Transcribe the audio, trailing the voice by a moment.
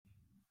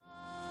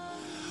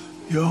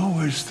You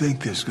always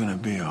think there's going to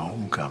be a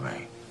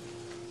homecoming.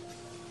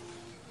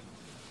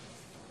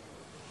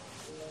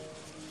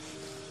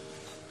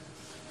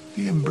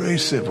 The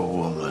embrace of a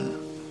woman.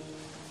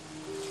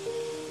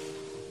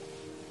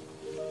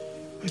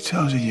 It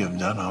tells you you've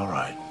done all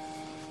right.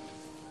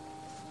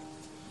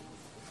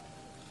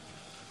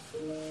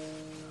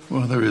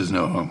 Well, there is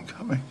no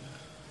homecoming.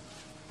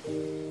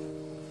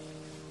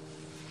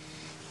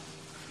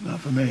 Not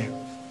for me.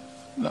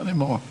 Not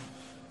anymore.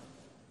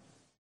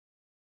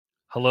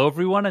 Hello,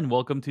 everyone, and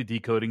welcome to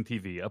Decoding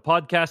TV, a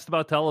podcast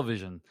about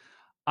television.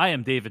 I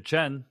am David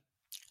Chen.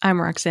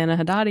 I'm Roxana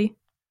Haddadi.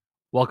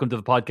 Welcome to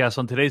the podcast.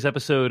 On today's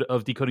episode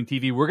of Decoding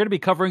TV, we're going to be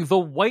covering The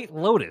White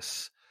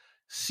Lotus,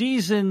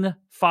 Season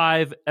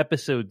 5,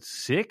 Episode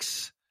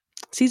 6.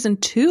 Season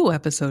 2,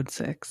 Episode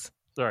 6.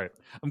 Sorry,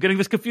 I'm getting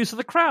this confused with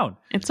The Crown.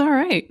 It's all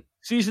right.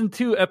 Season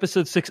 2,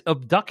 Episode 6,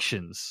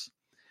 Abductions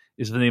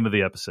is the name of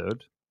the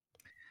episode.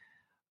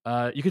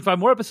 You can find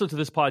more episodes of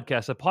this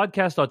podcast at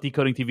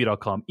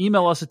podcast.decodingtv.com.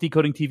 Email us at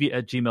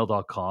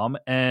decodingtv@gmail.com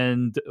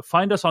and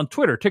find us on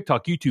Twitter,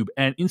 TikTok, YouTube,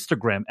 and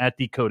Instagram at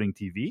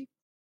decodingtv.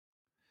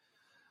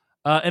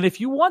 And if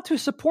you want to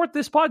support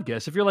this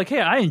podcast, if you're like,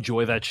 hey, I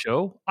enjoy that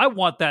show, I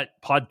want that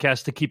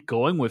podcast to keep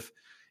going with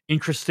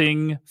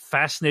interesting,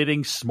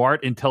 fascinating,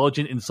 smart,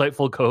 intelligent,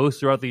 insightful co-hosts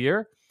throughout the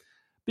year,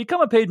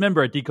 become a paid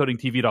member at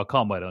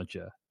decodingtv.com, why don't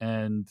you?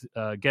 And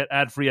get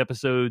ad-free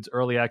episodes,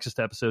 early access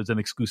to episodes, and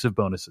exclusive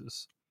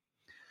bonuses.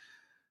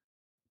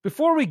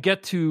 Before we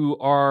get to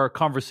our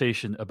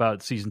conversation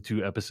about Season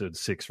 2, Episode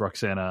 6,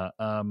 Roxana,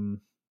 I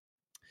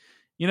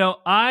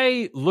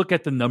look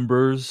at the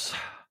numbers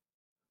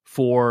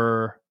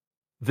for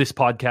this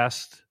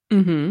podcast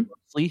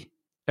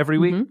every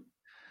week.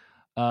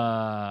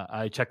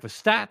 I check the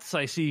stats.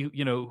 I see,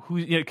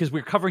 because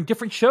we're covering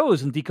different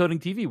shows in Decoding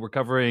TV. We're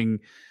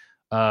covering,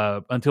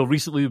 until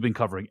recently, we've been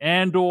covering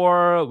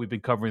Andor. We've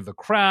been covering The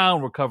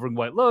Crown. We're covering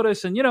White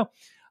Lotus. And,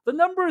 the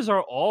numbers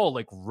are all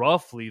like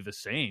roughly the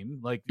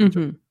same. Like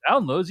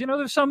downloads,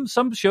 there's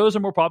some shows are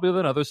more popular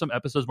than others. Some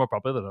episodes more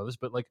popular than others.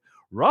 But like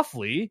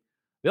roughly,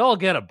 they all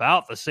get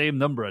about the same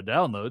number of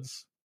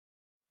downloads.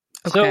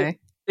 Okay. So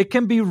it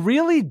can be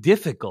really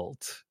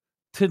difficult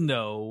to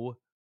know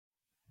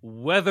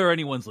whether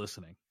anyone's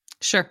listening.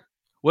 Sure.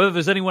 Whether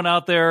there's anyone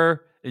out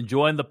there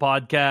enjoying the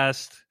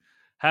podcast,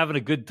 having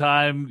a good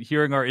time,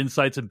 hearing our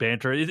insights and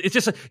banter. It's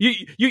just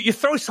you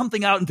throw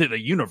something out into the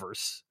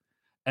universe,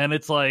 and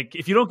it's like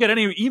if you don't get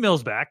any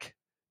emails back,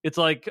 it's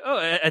like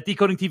at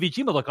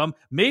decodingtv@gmail.com,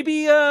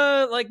 maybe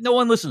like no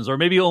one listens, or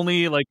maybe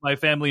only like my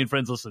family and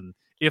friends listen,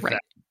 if that.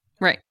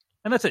 Right.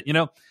 And that's it.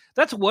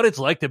 That's what it's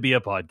like to be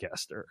a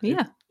podcaster.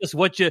 Yeah. It's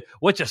just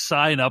what you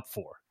sign up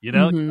for,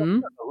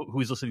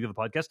 who's listening to the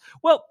podcast.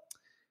 Well,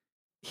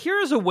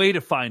 here's a way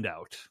to find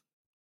out.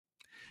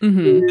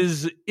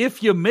 Is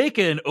if you make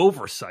an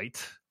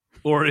oversight,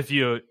 or if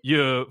you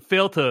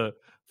fail to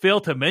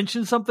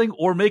mention something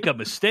or make a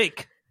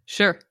mistake.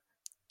 Sure.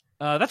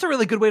 That's a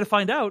really good way to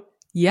find out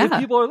if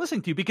people are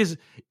listening to you, because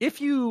if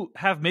you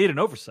have made an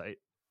oversight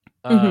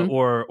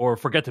or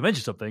forget to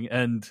mention something,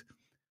 and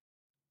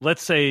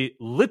let's say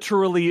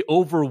literally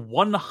over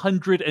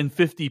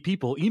 150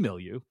 people email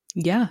you,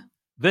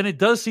 then it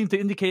does seem to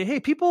indicate, hey,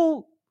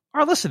 people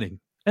are listening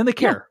and they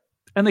care.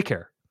 And they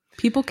care.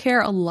 People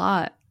care a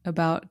lot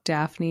about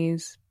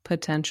Daphne's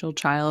potential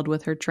child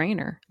with her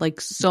trainer,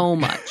 like so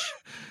much.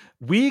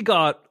 We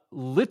got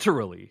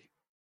literally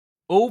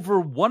over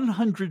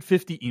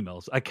 150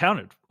 emails. I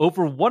counted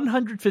over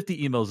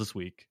 150 emails this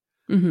week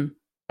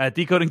at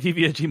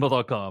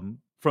decodingtv@gmail.com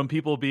from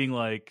people being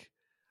like,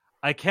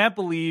 I can't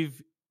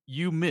believe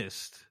you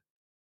missed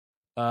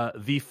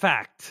the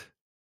fact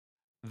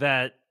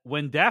that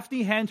when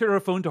Daphne handed her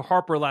phone to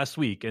Harper last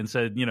week and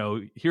said,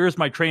 here's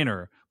my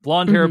trainer,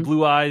 blonde hair,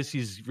 blue eyes,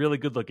 he's really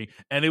good looking.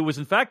 And it was,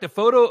 in fact, a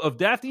photo of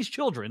Daphne's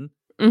children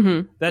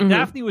that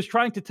Daphne was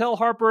trying to tell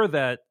Harper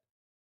that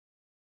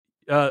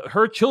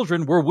her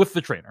children were with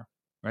the trainer,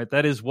 right?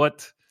 That is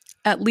what...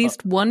 At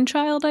least one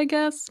child, I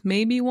guess.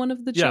 Maybe one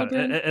of the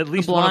children. Yeah, at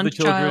least one of the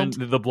children.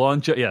 Child. The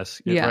blonde child,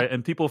 yes. Right?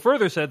 And people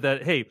further said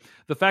that, hey,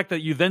 the fact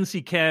that you then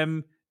see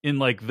Cam in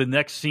like the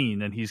next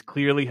scene and he's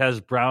clearly has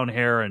brown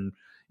hair and,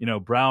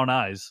 brown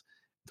eyes,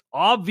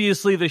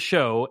 obviously the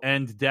show,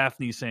 and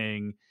Daphne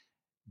saying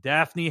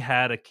Daphne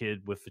had a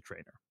kid with the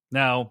trainer.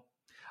 Now,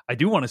 I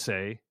do want to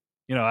say,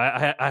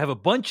 I have a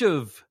bunch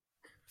of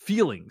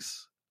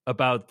feelings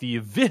about the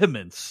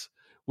vehemence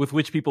with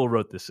which people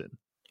wrote this in.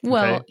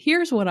 Well,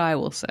 here's what I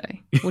will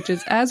say, which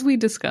is, as we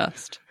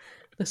discussed,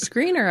 the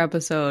screener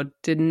episode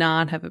did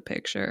not have a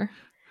picture.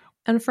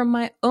 And from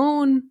my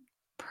own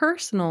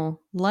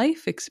personal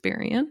life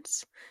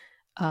experience,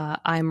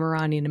 I'm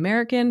Iranian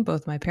American.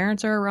 Both my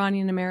parents are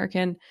Iranian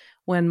American.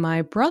 When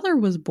my brother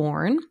was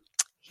born,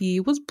 he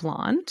was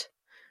blonde,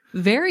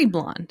 very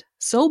blonde,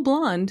 so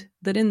blonde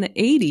that in the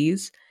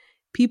 80s,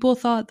 people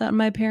thought that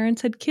my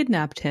parents had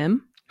kidnapped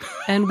him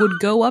and would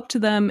go up to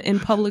them in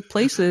public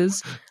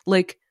places,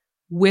 like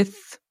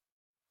with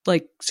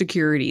like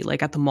security,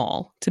 like at the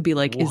mall, to be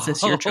like, is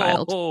this your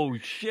child? Oh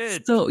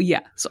shit. So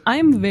yeah, so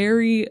I'm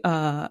very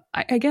I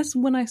guess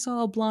when I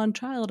saw a blonde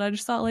child, I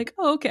just thought like,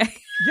 oh, okay.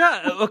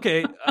 Yeah,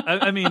 okay.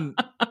 I mean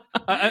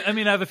I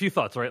have a few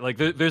thoughts, right? Like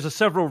there's a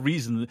several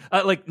reasons.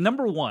 Like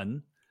number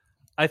one,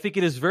 I think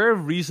it is very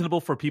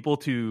reasonable for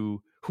people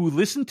who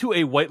listen to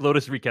a White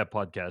Lotus recap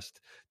podcast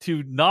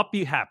to not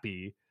be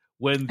happy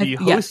when the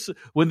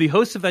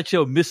hosts of that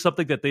show miss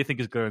something that they think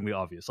is glaringly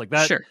obvious. Like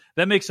that, Sure.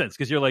 That makes sense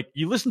because you're like,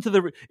 you listen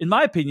to in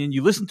my opinion,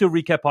 you listen to a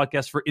recap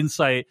podcast for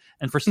insight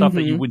and for stuff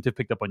that you wouldn't have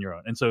picked up on your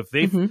own. And so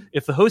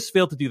if the hosts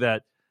fail to do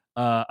that,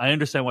 I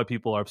understand why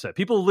people are upset.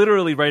 People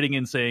literally writing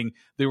in saying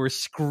they were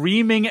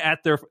screaming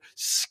at their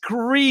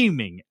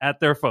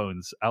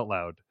phones out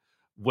loud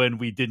when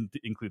we didn't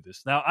include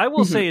this. Now, I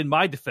will say in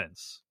my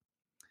defense,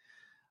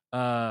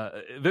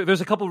 there's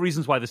a couple of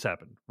reasons why this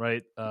happened,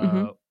 right?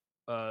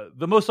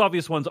 The most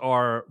obvious ones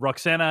are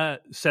Roxana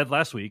said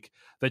last week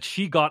that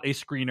she got a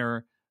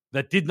screener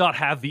that did not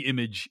have the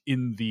image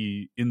in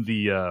the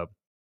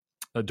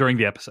during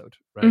the episode,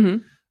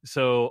 right?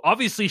 So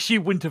obviously she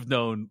wouldn't have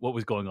known what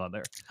was going on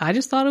there. I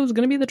just thought it was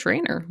going to be the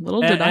trainer.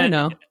 Little did I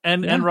know.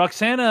 And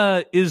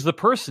Roxana is the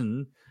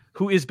person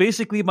who is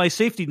basically my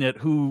safety net,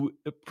 who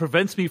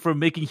prevents me from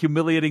making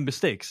humiliating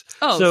mistakes.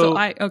 Oh, so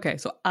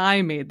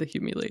I made the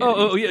humiliating.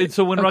 Oh, yeah.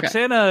 So when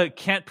Roxana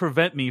can't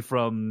prevent me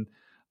from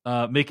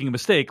making a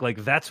mistake,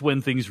 like that's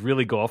when things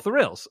really go off the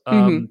rails.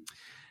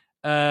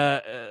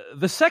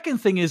 The second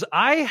thing is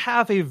I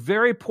have a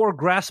very poor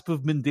grasp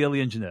of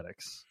Mendelian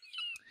genetics.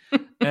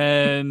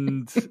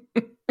 And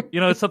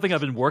it's something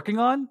I've been working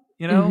on,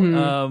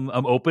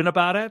 I'm open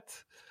about it.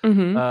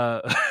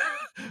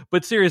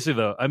 But seriously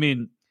though, I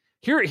mean,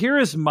 here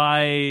is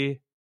my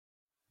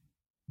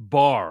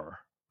bar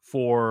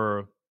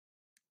for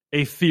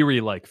a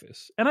theory like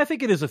this. And I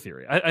think it is a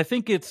theory. I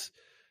think it's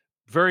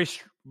very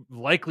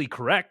likely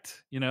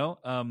correct,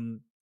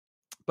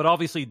 but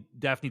obviously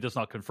Daphne does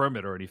not confirm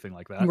it or anything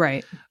like that.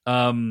 Right.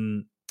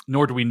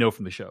 Nor do we know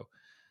from the show.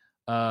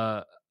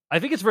 I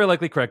think it's very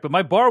likely correct, but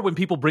my bar when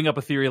people bring up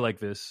a theory like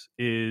this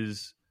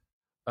is,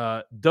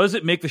 does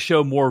it make the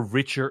show more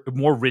rich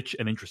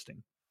and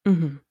interesting?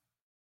 And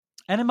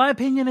in my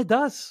opinion, it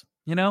does.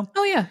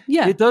 Oh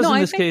yeah, it does in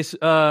this case.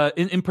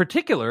 In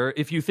particular,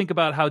 if you think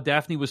about how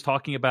Daphne was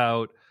talking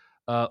about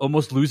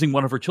almost losing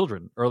one of her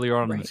children earlier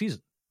on in the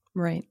season,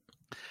 right?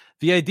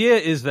 The idea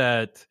is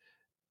that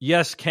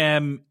yes,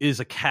 Cam is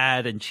a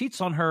cad and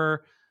cheats on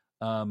her,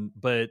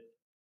 but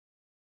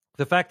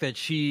the fact that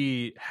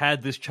she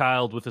had this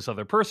child with this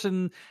other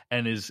person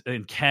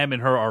and Cam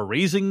and her are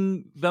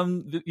raising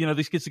them,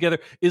 these kids together,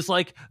 is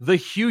like the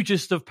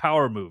hugest of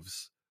power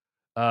moves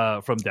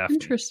from Daphne.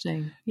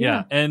 Interesting.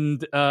 Yeah.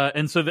 And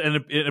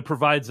it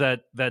provides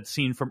that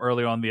scene from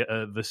earlier on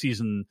the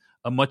season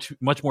a much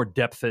more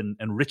depth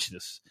and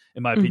richness,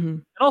 in my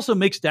opinion. It also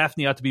makes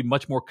Daphne out to be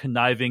much more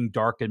conniving,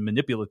 dark, and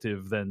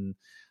manipulative than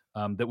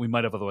that we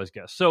might have otherwise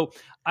guessed. So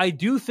I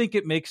do think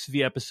it makes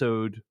the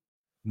episode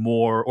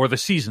more, or the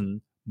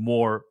season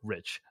more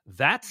rich.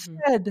 That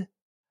said,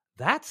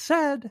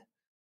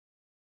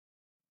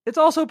 it's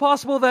also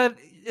possible that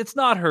it's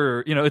not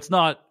her, it's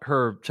not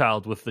her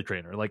child with the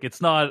trainer. Like it's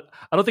not,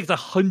 I don't think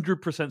it's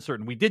 100%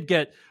 certain. We did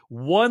get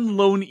one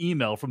lone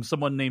email from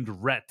someone named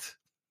Rhett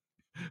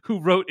who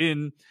wrote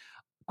in,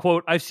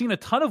 quote, "I've seen a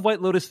ton of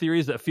White Lotus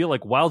theories that feel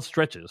like wild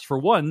stretches. For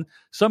one,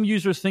 some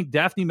users think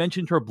Daphne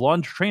mentioned her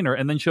blonde trainer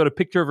and then showed a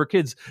picture of her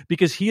kids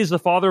because he is the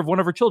father of one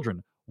of her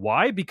children.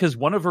 Why? Because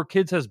one of her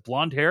kids has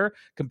blonde hair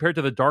compared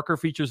to the darker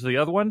features of the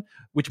other one,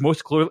 which more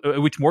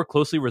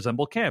closely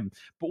resemble Cam.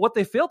 But what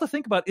they fail to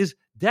think about is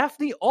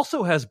Daphne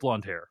also has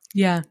blonde hair.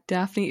 Yeah,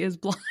 Daphne is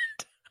blonde.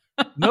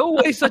 No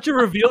way such a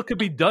reveal could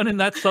be done in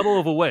that subtle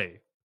of a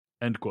way."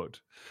 End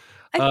quote.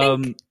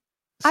 I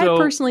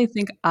personally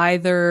think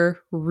either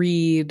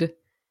read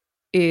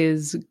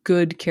is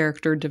good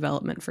character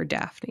development for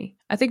Daphne.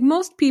 I think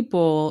most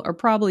people are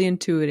probably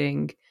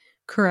intuiting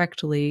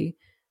correctly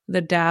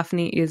that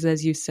Daphne is,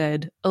 as you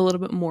said, a little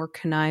bit more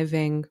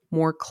conniving,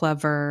 more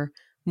clever,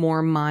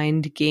 more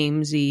mind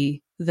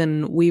gamesy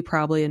than we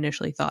probably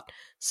initially thought.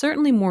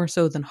 Certainly more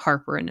so than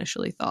Harper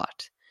initially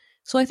thought.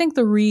 So I think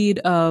the read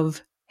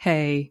of,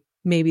 hey,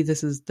 maybe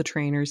this is the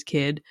trainer's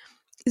kid,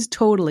 is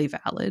totally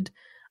valid.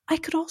 I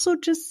could also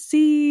just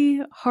see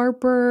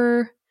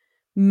Daphne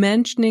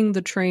mentioning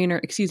the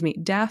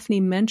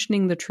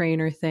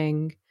trainer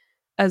thing,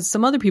 as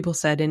some other people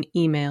said in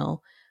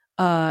email,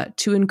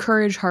 to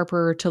encourage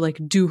Harper to like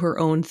do her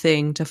own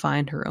thing to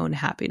find her own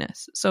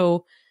happiness.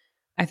 So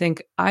I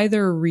think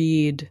either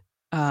read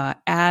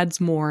adds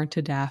more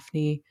to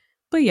Daphne,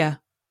 but yeah,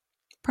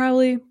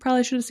 probably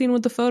should have seen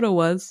what the photo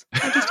was.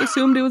 I just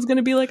assumed it was going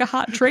to be like a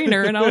hot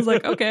trainer, and I was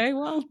like, okay,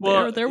 well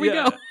there we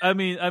go. I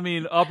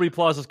mean, Aubrey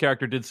Plaza's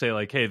character did say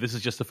like, hey, this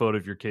is just a photo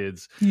of your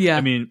kids. Yeah.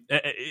 I mean,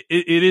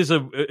 it is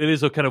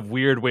a kind of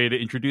weird way to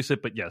introduce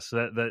it, but yes,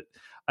 that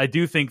I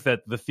do think that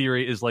the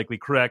theory is likely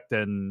correct,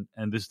 and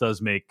this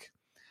does make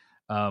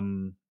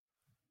Cam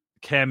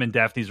and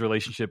Daphne's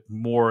relationship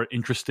more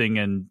interesting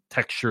and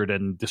textured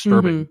and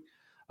disturbing.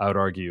 I would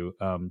argue,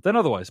 than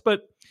otherwise.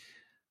 But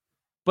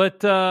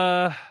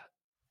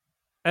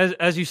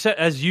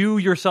as you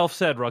yourself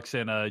said,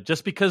 Roxana,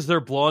 just because they're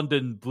blonde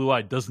and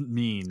blue-eyed doesn't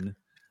mean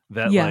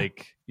that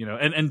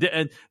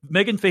and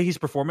Megan Fahey's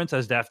performance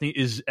as Daphne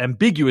is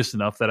ambiguous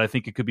enough that I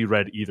think it could be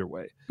read either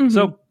way. Mm-hmm.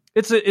 So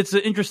it's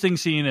an interesting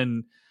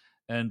scene,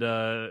 and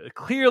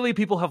clearly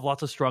people have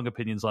lots of strong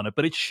opinions on it,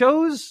 but it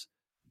shows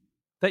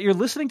that you're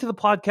listening to the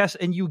podcast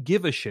and you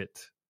give a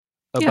shit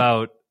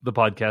about the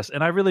podcast,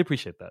 and I really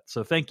appreciate that.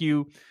 So thank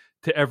you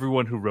to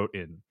everyone who wrote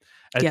in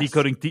at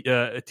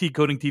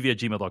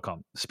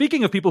decodingtv@gmail.com.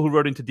 Speaking of people who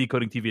wrote into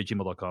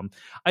decodingtv@gmail.com,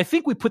 I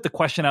think we put the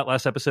question out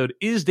last episode: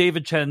 is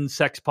David Chen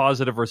sex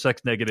positive or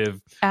sex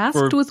negative?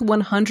 Asked with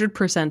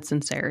 100%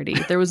 sincerity.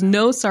 There was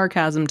no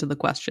sarcasm to the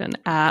question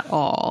at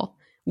all.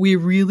 We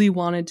really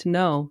wanted to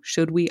know,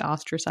 should we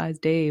ostracize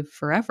Dave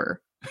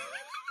forever?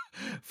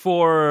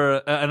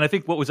 And I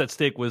think what was at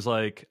stake was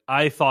like,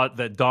 I thought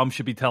that Dom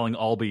should be telling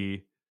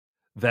Albie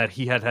that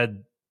he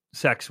had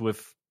sex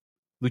with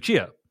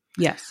Lucia.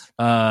 Yes.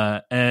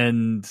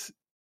 And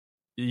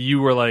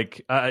you were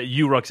like,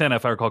 you, Roxana,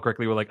 if I recall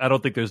correctly, were like, I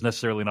don't think there's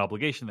necessarily an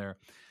obligation there.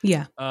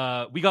 Yeah.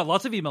 We got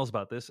lots of emails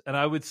about this, and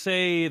I would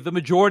say the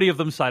majority of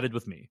them sided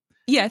with me.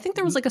 Yeah, I think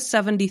there was like a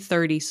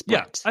 70-30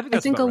 split. Yeah, I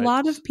think a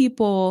lot of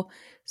people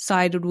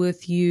sided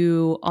with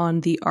you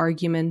on the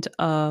argument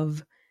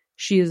of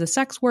she is a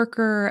sex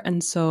worker,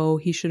 and so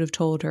he should have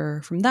told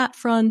her from that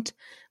front.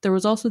 There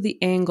was also the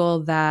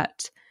angle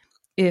that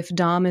if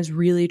Dom is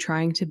really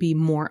trying to be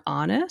more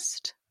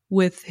honest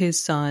with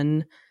his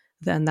son,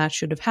 then that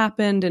should have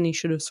happened, and he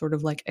should have sort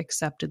of like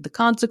accepted the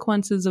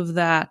consequences of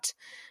that.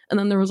 And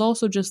then there was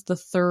also just the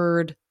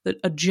third,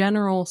 a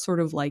general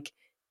sort of like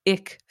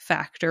ick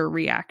factor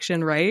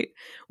reaction, right?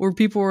 Where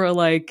people were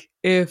like,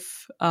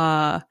 if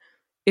I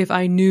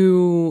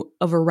knew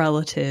of a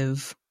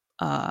relative,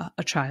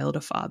 a child,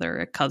 a father,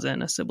 a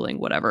cousin, a sibling,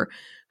 whatever,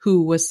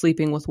 who was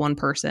sleeping with one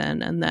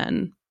person, and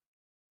then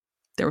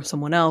there was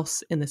someone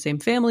else in the same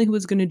family who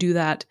was going to do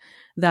that,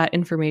 that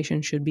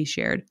information should be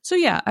shared. So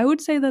yeah, I would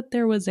say that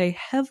there was a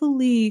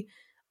heavily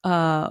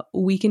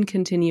we can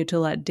continue to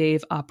let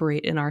Dave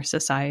operate in our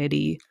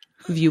society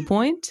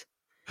viewpoint,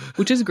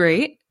 which is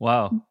great.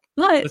 Wow.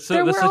 But that's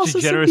there were such also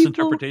a generous some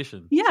people,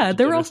 interpretation. Yeah,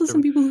 there were also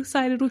some people who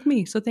sided with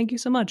me. So thank you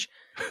so much,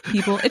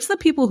 people. It's the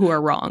people who are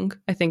wrong,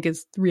 I think,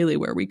 is really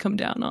where we come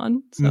down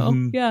on. So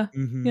yeah.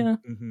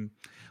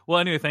 Well,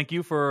 anyway, thank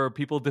you for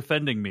people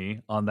defending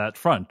me on that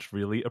front.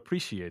 Really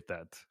appreciate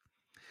that.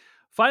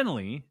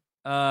 Finally,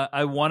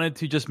 I wanted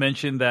to just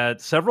mention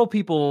that several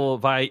people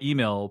via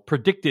email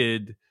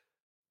predicted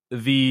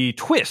the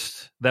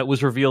twist that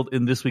was revealed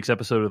in this week's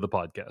episode of the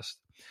podcast,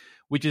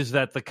 which is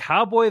that the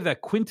cowboy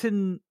that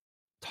Quentin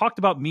talked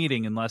about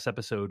meeting in last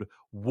episode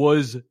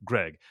was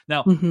Greg.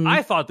 Now,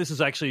 I thought this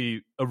is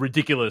actually a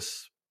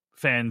ridiculous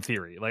fan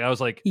theory. Like, I was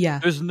like,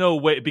 there's no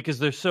way, because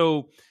they're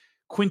so...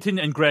 Quentin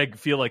and Greg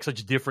feel like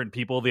such different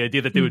people. The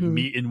idea that they would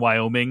meet in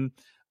Wyoming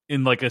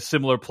in like a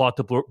similar plot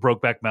to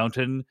Brokeback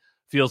Mountain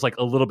feels like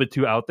a little bit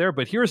too out there.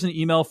 But here's an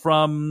email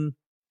from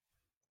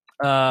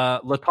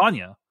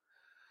LaTanya,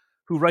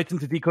 who writes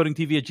into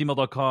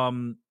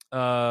decodingtv@gmail.com.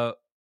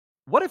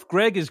 What if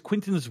Greg is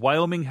Quentin's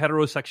Wyoming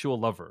heterosexual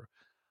lover?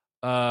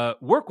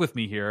 Work with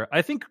me here.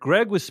 I think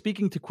Greg was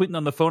speaking to Quentin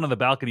on the phone on the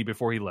balcony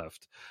before he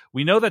left.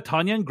 We know that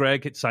Tanya and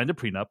Greg had signed a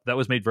prenup. That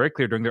was made very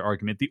clear during their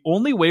argument. The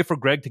only way for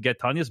Greg to get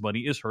Tanya's money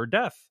is her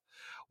death.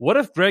 What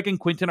if Greg and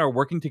Quentin are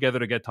working together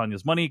to get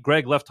Tanya's money?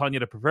 Greg left Tanya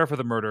to prepare for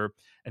the murder,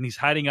 and he's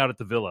hiding out at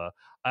the villa.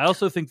 I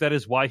also think that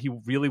is why he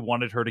really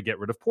wanted her to get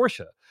rid of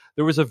Portia.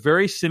 There was a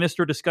very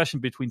sinister discussion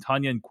between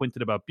Tanya and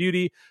Quentin about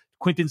Beauty.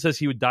 Quentin says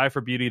he would die for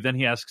Beauty. Then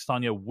he asks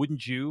Tanya,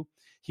 wouldn't you?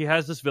 He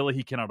has this villa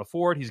he cannot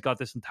afford. He's got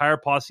this entire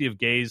posse of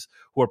gays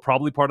who are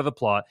probably part of the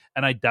plot,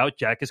 and I doubt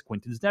Jack is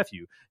Quentin's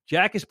nephew.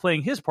 Jack is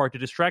playing his part to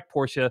distract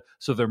Portia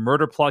so their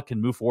murder plot can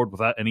move forward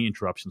without any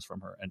interruptions from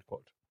her, end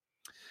quote.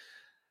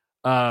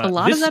 A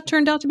lot of that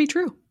turned out to be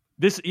true.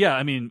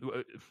 I mean,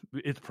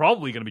 it's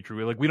probably going to be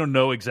true. Like, we don't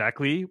know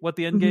exactly what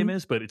the end game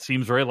is, but it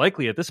seems very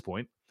likely at this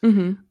point.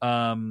 And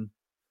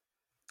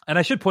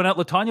I should point out,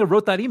 LaTanya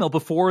wrote that email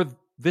before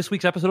this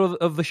week's episode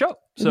of the show.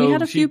 So we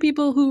had a few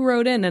people who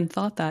wrote in and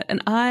thought that.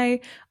 And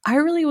I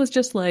really was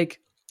just like,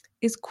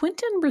 is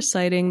Quentin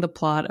reciting the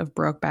plot of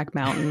Brokeback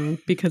Mountain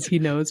because he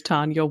knows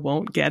Tanya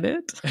won't get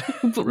it?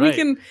 But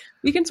right.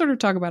 we can sort of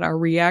talk about our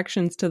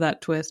reactions to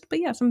that twist. But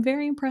yes, I'm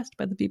very impressed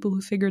by the people who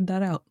figured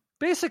that out.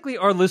 Basically,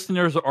 our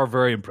listeners are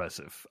very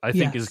impressive, I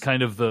think, is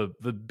kind of the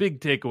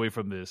big takeaway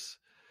from this.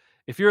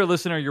 If you're a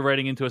listener, you're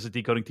writing into us at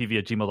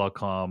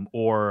decodingtv@gmail.com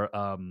or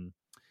a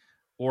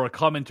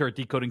commenter at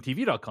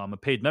decodingtv.com, a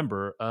paid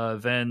member,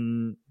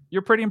 then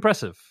you're pretty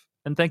impressive.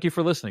 And thank you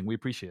for listening. We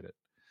appreciate it.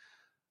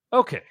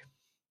 Okay.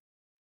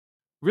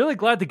 Really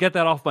glad to get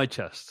that off my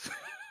chest.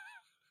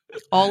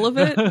 All of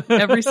it?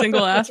 Every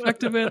single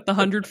aspect of it? The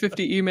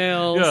 150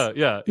 emails?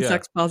 Yeah.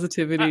 Sex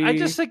positivity? I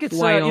just think it's,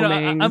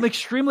 Wyoming. I'm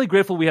extremely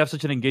grateful we have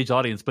such an engaged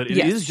audience, but it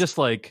is just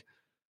like,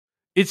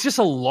 it's just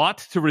a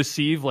lot to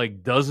receive,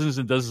 like dozens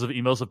and dozens of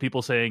emails of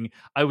people saying,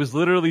 I was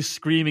literally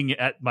screaming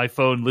at my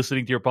phone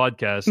listening to your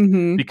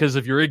podcast because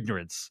of your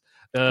ignorance.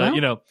 Well.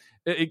 You know,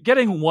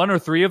 getting 1 or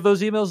 3 of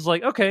those emails is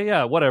like, okay,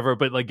 yeah, whatever.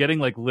 But like getting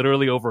like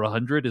literally over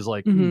 100 is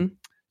like,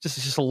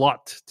 just a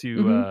lot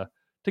to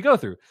go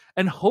through.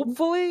 And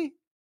hopefully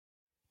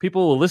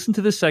people will listen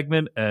to this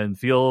segment and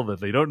feel that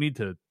they don't need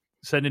to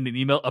send in an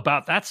email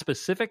about that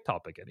specific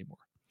topic anymore.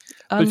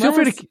 But feel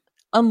free to...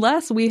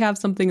 Unless we have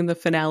something in the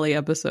finale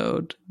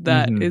episode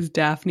that is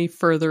Daphne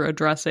further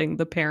addressing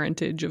the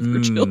parentage of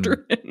her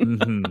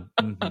children.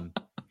 All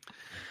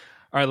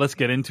right, let's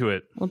get into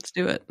it. Let's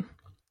do it.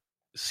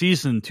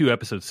 Season 2,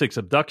 episode 6,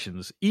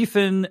 Abductions.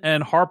 Ethan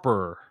and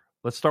Harper.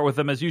 Let's start with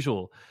them as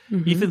usual.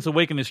 Ethan's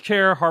awake in his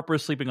chair. Harper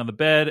is sleeping on the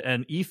bed.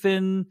 And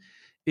Ethan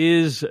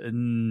is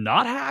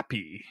not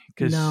happy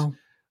because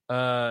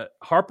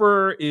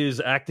Harper is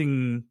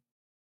acting...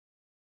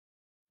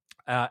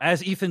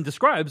 as Ethan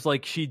describes,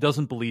 like she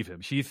doesn't believe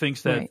him. She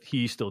thinks that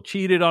he still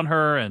cheated on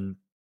her. And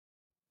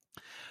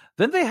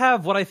then they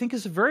have what I think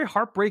is a very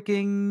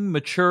heartbreaking,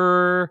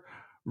 mature,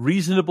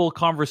 reasonable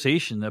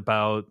conversation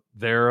about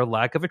their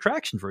lack of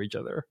attraction for each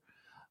other.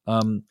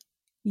 And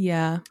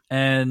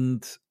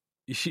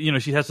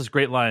she has this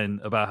great line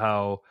about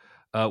how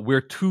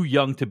we're too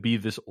young to be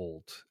this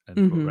old,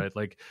 end quote, right?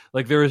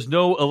 Like there is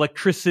no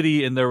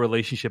electricity in their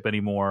relationship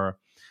anymore.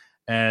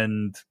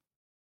 And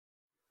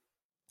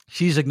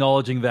she's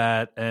acknowledging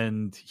that,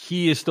 and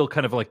he is still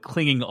kind of like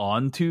clinging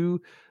on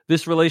to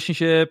this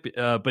relationship,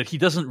 but he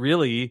doesn't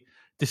really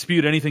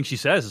dispute anything she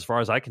says, as far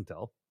as I can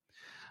tell.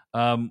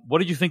 What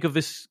did you think of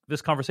this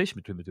conversation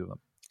between the two of them?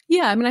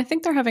 Yeah, I mean, I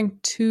think they're having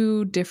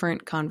 2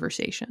 different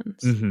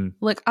conversations.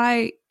 Like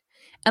I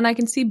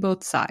can see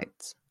both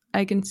sides.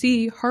 I can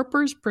see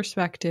Harper's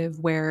perspective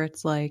where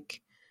it's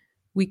like,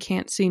 we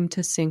can't seem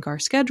to sync our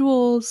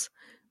schedules.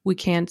 We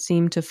can't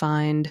seem to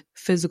find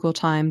physical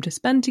time to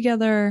spend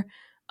together.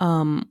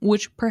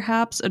 Which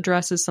perhaps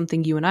addresses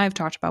something you and I have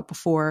talked about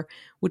before,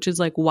 which is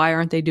like, why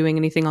aren't they doing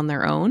anything on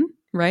their own,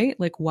 right?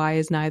 Like, why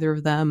is neither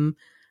of them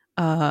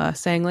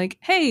saying like,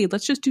 hey,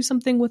 let's just do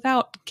something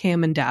without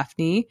Cam and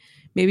Daphne?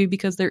 Maybe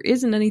because there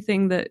isn't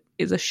anything that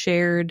is a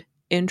shared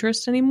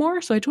interest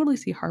anymore. So I totally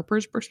see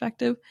Harper's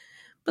perspective.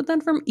 But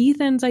then from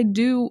Ethan's, I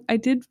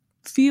did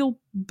feel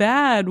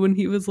bad when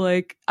he was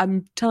like,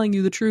 I'm telling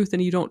you the truth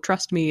and you don't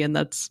trust me, and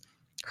that's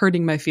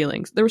hurting my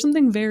feelings. There was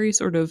something very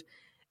sort of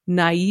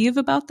naive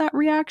about that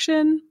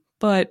reaction,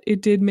 but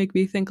it did make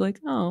me think like,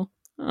 oh,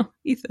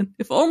 Ethan,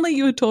 if only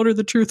you had told her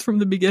the truth from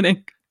the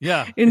beginning.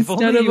 Yeah.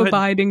 Instead of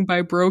abiding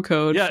by bro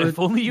code. Yeah, if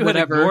only you had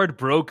ignored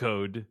bro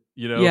code,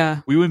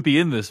 we wouldn't be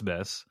in this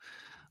mess.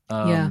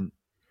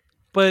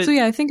 But so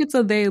I think it's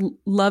they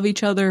love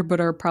each other but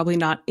are probably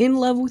not in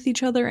love with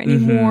each other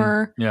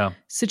anymore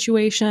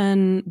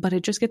situation, but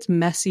it just gets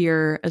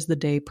messier as the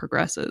day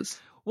progresses.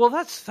 Well,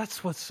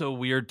 that's what's so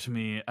weird to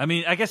me. I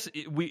mean, I guess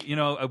we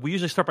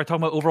usually start by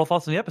talking about overall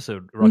thoughts on the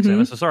episode,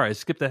 Roxanne. So sorry, I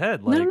skipped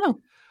ahead. Like, no.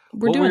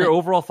 What were your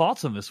overall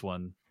thoughts on this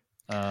one?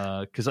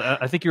 Because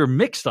I think you were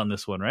mixed on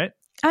this one, right?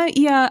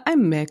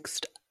 I'm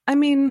mixed. I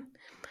mean,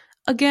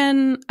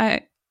 again,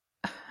 I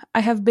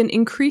have been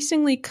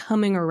increasingly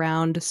coming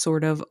around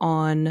sort of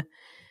on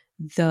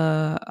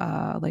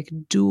the like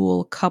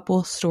dual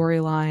couple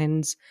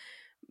storylines,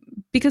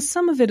 because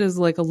some of it is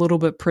like a little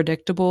bit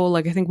predictable.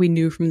 Like I think we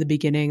knew from the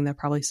beginning that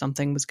probably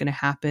something was going to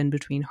happen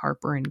between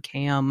Harper and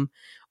Cam,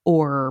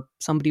 or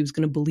somebody was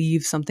going to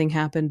believe something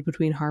happened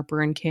between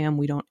Harper and Cam.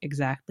 We don't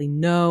exactly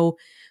know.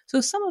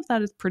 So some of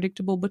that is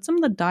predictable, but some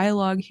of the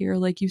dialogue here,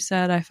 like you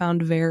said, I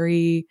found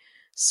very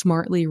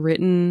smartly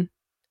written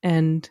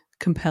and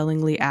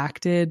compellingly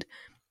acted.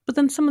 But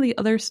then some of the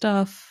other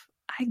stuff,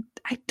 I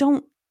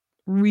don't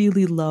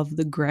really love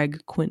the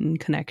Greg Quentin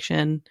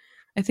connection.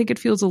 I think it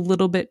feels a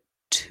little bit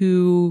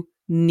too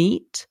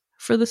neat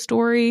for the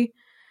story.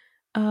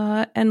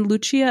 And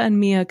Lucia and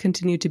Mia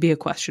continue to be a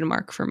question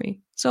mark for me.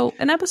 So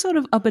an episode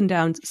of up and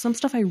downs, some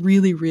stuff I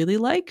really, really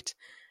liked,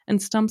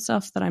 and some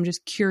stuff that I'm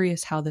just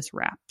curious how this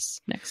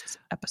wraps next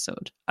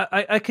episode.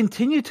 I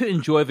continue to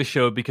enjoy the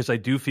show because I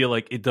do feel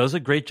like it does a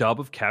great job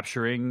of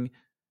capturing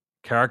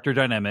character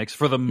dynamics.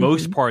 For the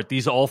most part,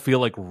 these all feel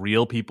like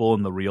real people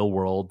in the real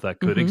world that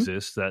could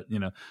exist, that,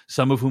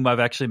 some of whom I've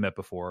actually met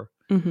before.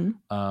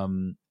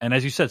 And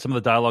as you said, some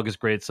of the dialogue is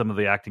great. Some of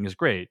the acting is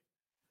great.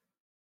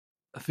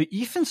 The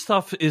Ethan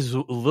stuff is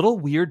a little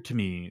weird to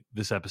me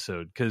this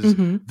episode, because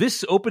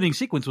this opening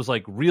sequence was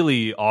like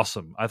really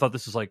awesome. I thought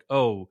this is like,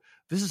 oh,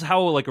 this is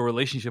how like a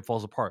relationship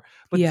falls apart.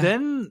 But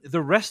then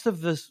the rest of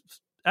this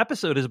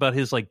episode is about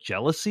his like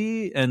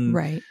jealousy and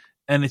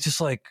it's just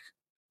like,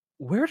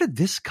 where did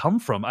this come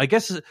from? I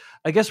guess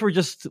we're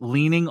just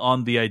leaning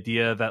on the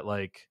idea that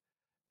like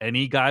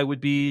any guy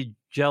would be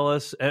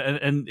jealous,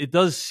 and it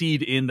does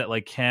seed in that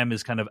like Cam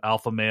is kind of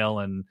alpha male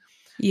and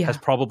has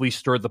probably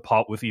stirred the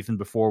pot with Ethan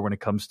before when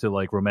it comes to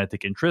like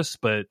romantic interests,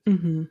 but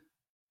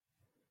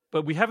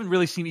we haven't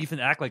really seen Ethan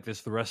act like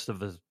this the rest of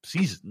the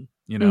season,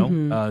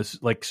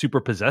 like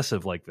super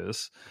possessive like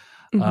this.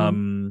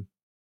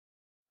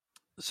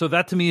 So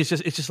that to me is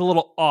it's just a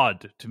little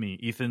odd to me,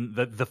 Ethan.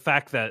 The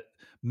fact that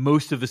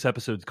most of this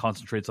episode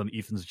concentrates on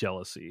Ethan's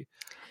jealousy,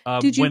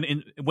 when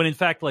in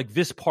fact like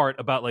this part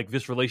about like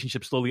this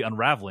relationship slowly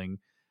unraveling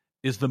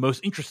is the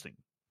most interesting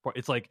part.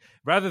 It's like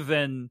rather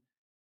than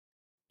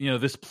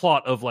this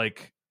plot of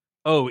like,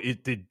 oh,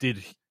 it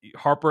did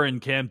Harper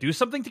and Cam do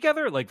something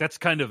together? Like that's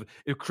kind of,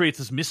 it creates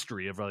this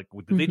mystery of like,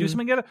 did they do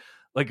something together?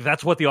 Like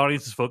that's what the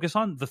audience is focused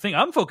on. The thing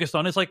I'm focused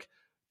on is like,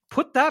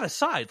 put that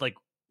aside. Like,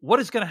 what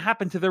is going to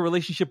happen to their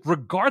relationship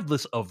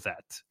regardless of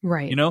that?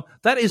 Right.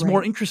 That is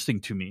more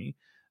interesting to me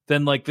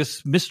than like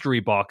this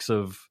mystery box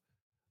of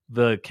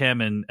the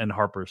Cam and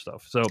Harper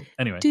stuff. So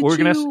anyway, go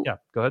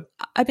ahead.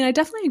 I mean, I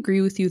definitely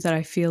agree with you that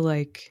I feel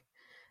like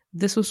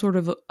this was sort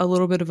of a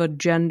little bit of a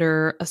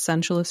gender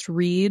essentialist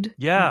read,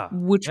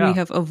 which we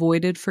have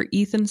avoided for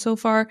Ethan so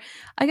far.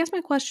 I guess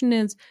my question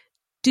is,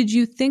 did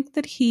you think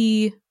that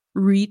he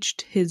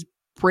reached his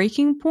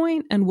breaking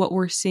point and what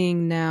we're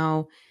seeing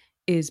now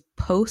is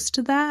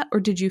post that, or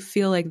did you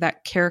feel like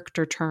that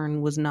character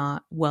turn was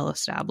not well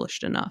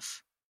established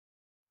enough?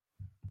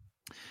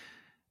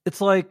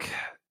 It's like,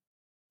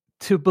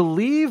 to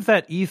believe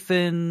that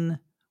Ethan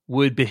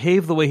would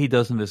behave the way he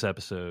does in this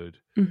episode,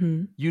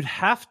 you'd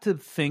have to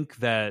think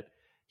that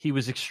he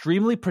was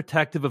extremely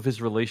protective of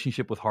his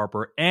relationship with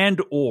Harper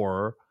and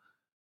or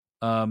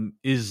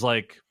is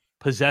like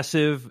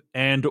possessive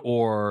and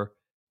or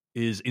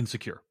is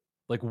insecure.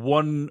 Like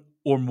one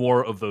or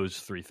more of those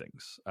three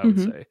things, I would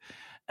say.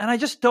 And I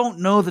just don't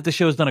know that the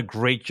show's done a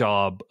great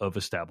job of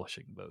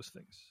establishing those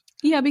things.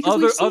 Yeah,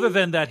 because other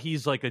than that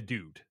he's like a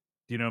dude.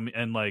 You know,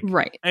 and like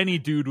any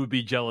dude would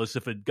be jealous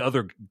if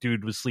other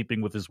dude was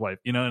sleeping with his wife,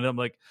 and I'm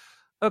like,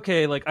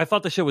 okay, like I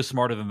thought the show was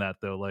smarter than that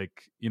though,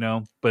 like,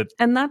 but.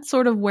 And that's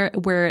sort of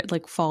where it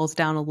like falls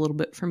down a little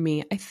bit for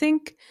me. I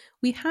think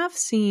we have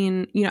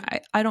seen,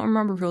 I don't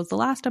remember if it was the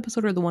last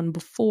episode or the one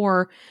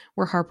before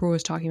where Harper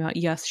was talking about,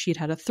 yes, she'd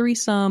had a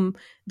threesome.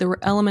 There were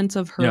elements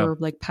of her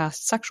like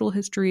past sexual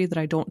history that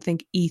I don't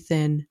think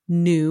Ethan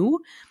knew.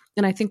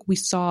 And I think we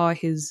saw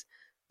his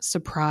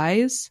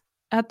surprise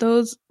at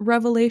those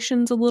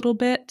revelations a little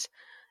bit.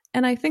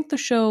 And I think the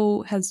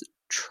show has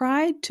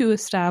tried to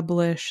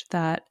establish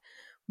that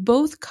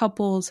both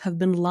couples have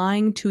been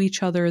lying to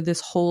each other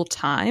this whole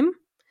time.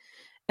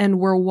 And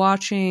we're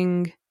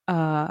watching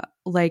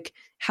like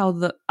how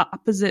the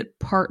opposite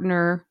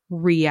partner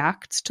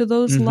reacts to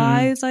those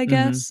lies, I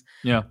guess.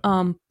 Yeah.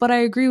 But I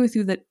agree with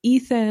you that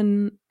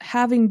Ethan,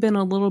 having been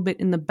a little bit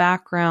in the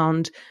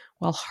background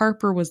while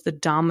Harper was the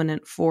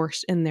dominant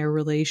force in their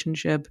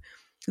relationship,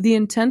 the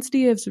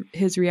intensity of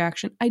his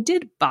reaction, I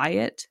did buy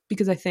it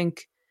because I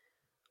think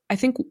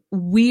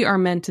we are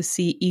meant to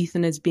see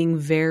Ethan as being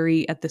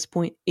very, at this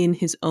point, in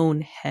his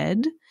own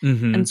head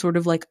and sort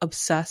of like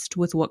obsessed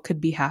with what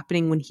could be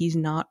happening when he's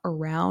not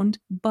around.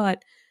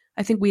 But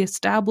I think we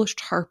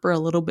established Harper a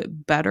little bit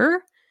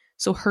better,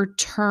 so her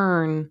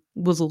turn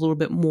was a little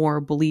bit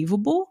more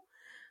believable.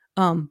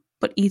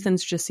 But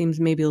Ethan's just seems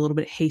maybe a little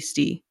bit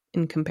hasty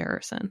in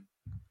comparison.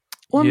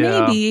 Or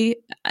maybe,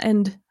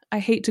 and I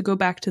hate to go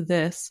back to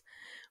this,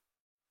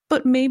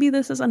 but maybe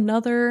this is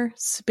another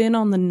spin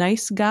on the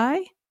nice guy.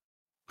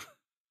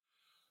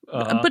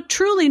 But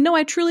truly, no,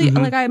 I truly,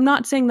 like, I'm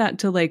not saying that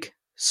to like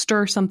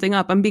stir something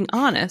up. I'm being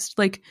honest.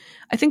 Like,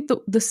 I think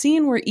the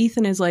scene where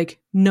Ethan is like,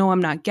 no, I'm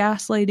not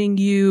gaslighting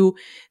you,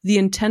 the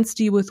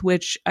intensity with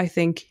which I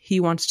think he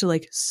wants to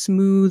like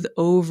smooth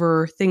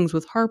over things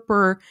with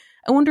Harper.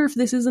 I wonder if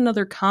this is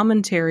another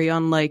commentary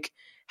on like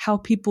how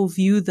people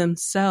view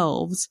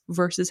themselves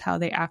versus how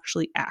they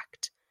actually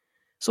act.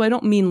 So I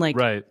don't mean like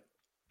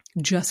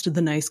just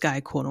the nice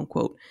guy, quote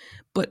unquote,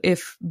 but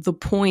if the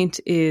point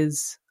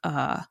is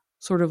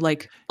sort of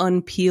like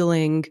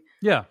unpeeling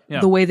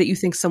the way that you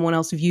think someone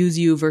else views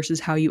you versus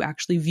how you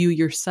actually view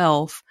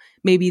yourself,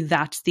 maybe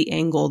that's the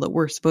angle that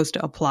we're supposed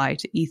to apply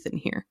to Ethan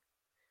here.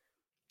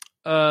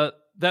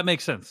 That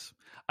makes sense.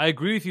 I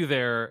agree with you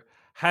there.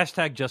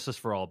 Hashtag justice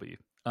for Albie.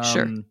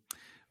 Sure.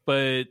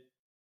 But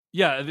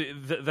yeah,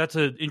 that's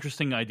an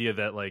interesting idea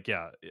that like,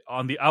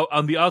 on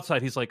the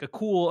outside, he's like a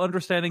cool,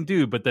 understanding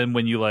dude. But then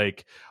when you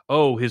like,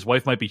 oh, his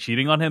wife might be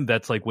cheating on him,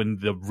 that's like when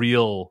the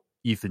real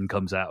Ethan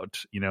comes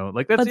out,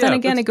 like that's. But then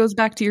again, it goes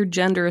back to your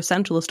gender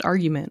essentialist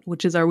argument,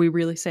 which is, are we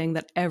really saying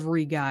that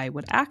every guy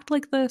would act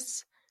like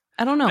this?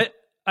 I don't know.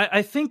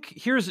 I think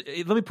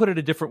let me put it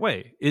a different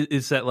way.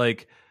 Is that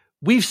like,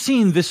 we've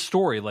seen this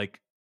story like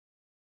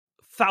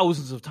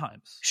thousands of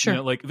times.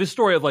 Sure. Like this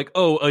story of like,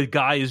 oh, a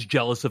guy is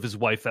jealous of his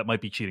wife that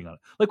might be cheating on him.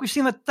 Like we've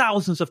seen that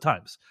thousands of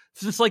times.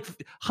 Since like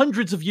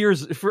hundreds of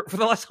years, for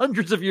the last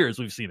hundreds of years,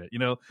 we've seen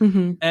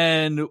it,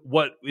 And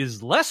what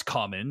is less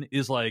common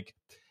is like,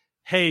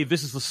 hey,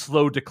 this is the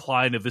slow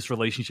decline of this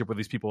relationship where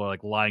these people are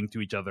like lying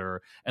to each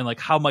other, and like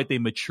how might they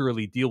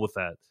maturely deal with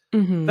that?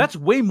 That's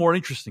way more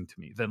interesting to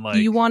me than like,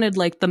 you wanted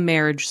like the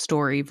Marriage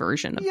Story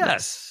version of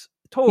this.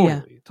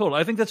 Totally.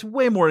 I think that's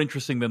way more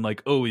interesting than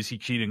like, oh, is he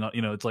cheating on,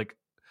 it's like,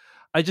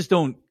 I just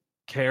don't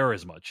care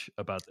as much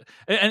about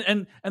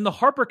that. And the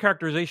Harper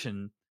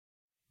characterization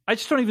I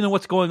just don't even know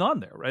what's going on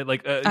there, right?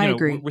 Like, I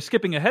agree. We're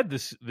skipping ahead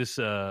this,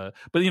 but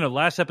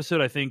last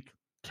episode, I think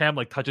Cam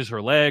like touches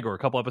her leg, or a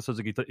couple episodes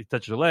ago, he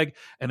touches her leg,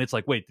 and it's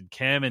like, wait, did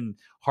Cam and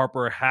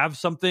Harper have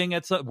something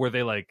were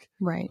they like,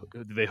 right?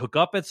 Did they hook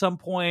up at some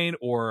point,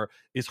 or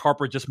is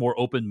Harper just more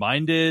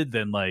open-minded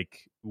than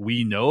like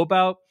we know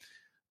about?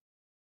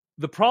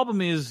 The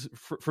problem is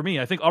for me,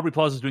 I think Aubrey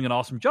Plaza is doing an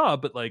awesome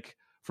job, but like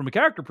from a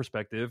character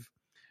perspective,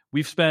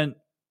 we've spent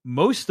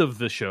most of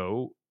the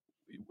show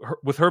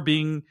with her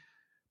being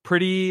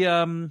pretty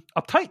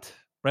uptight,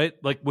 right?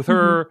 Like with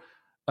her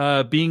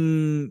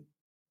being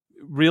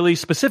really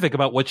specific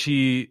about what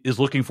she is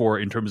looking for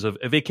in terms of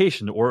a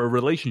vacation or a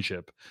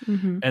relationship.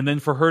 And then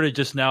for her to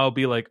just now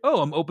be like,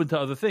 oh, I'm open to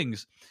other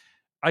things.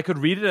 I could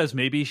read it as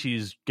maybe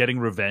she's getting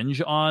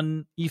revenge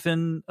on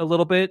Ethan a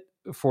little bit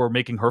for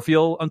making her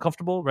feel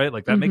uncomfortable, right?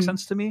 Like that makes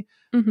sense to me.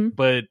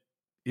 But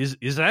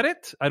is that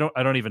it? I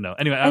don't even know.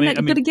 Anyway,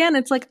 but again,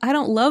 it's like, I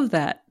don't love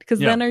that, because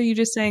then are you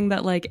just saying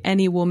that like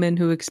any woman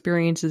who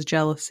experiences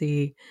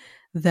jealousy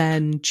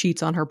then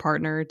cheats on her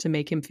partner to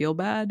make him feel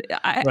bad?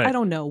 I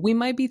don't know. We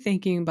might be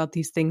thinking about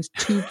these things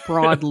too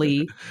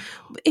broadly,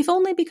 if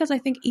only because I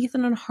think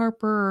Ethan and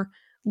Harper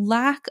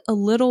lack a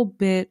little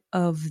bit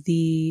of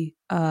the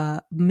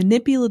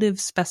manipulative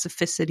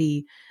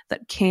specificity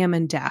that Cam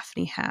and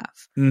Daphne have.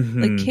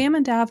 Like Cam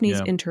and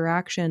Daphne's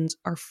interactions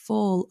are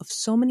full of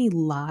so many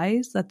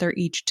lies that they're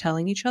each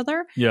telling each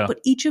other, but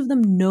each of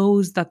them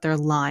knows that they're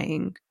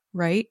lying,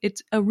 right?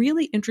 It's a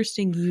really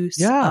interesting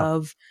use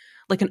of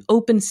like an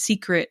open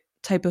secret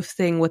type of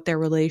thing with their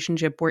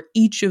relationship, where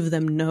each of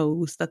them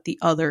knows that the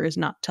other is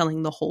not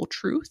telling the whole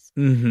truth.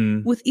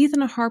 With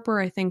Ethan and Harper,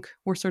 I think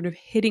we're sort of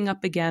hitting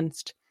up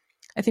against,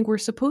 I think we're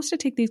supposed to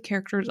take these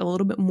characters a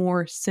little bit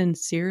more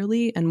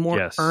sincerely and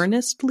more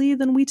earnestly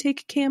than we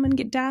take Cam and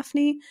get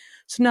Daphne.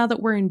 So now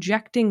that we're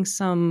injecting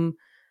some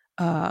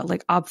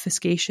like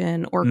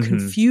obfuscation or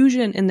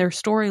confusion in their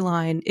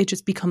storyline, it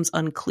just becomes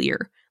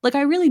unclear. Like,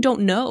 I really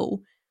don't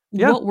know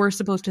what we're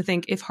supposed to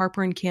think if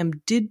Harper and Cam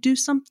did do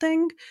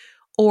something,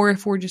 or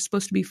if we're just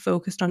supposed to be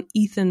focused on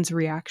Ethan's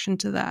reaction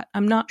to that.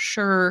 I'm not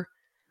sure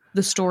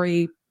the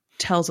story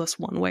tells us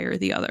one way or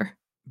the other.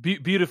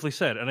 Beautifully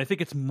said. And I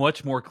think it's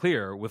much more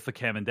clear with the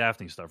Cam and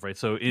Daphne stuff, right?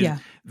 So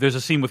there's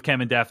a scene with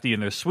Cam and Daphne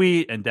in their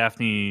suite, and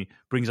Daphne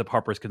brings up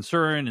Harper's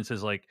concern and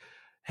says like,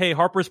 hey,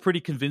 Harper's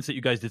pretty convinced that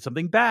you guys did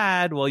something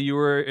bad while we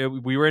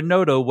were in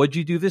Noto. What'd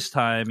you do this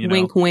time?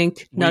 Wink,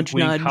 wink, nudge,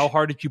 nudge. How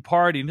hard did you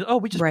party? And,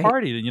 we just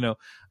partied.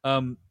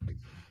 And,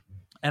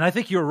 and I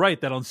think you're right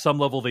that on some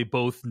level they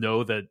both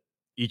know that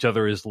each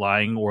other is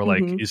lying or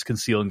like is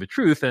concealing the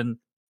truth. And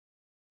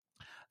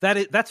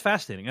that's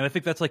fascinating. And I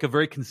think that's like a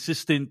very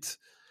consistent,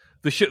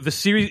 the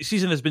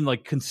season has been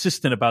like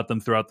consistent about them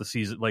throughout the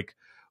season, like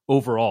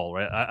overall,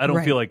 right? I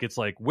don't feel like it's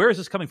like, where is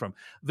this coming from?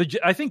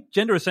 I think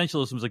gender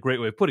essentialism is a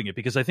great way of putting it,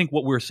 because I think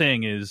what we're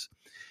saying is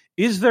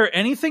there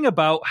anything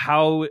about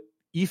how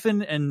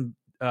Ethan and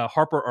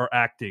Harper are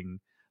acting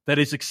that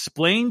is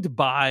explained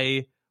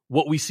by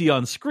what we see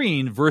on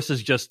screen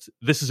versus just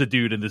this is a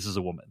dude and this is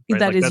a woman, right?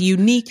 That is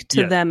unique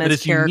to them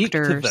as characters. Unique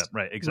to them.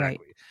 Right,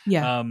 exactly. Right.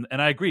 Yeah.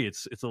 And I agree,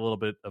 it's a little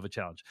bit of a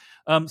challenge.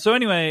 So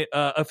anyway,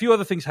 a few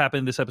other things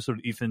happened this episode.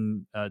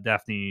 Ethan,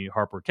 Daphne,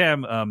 Harper,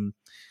 Cam.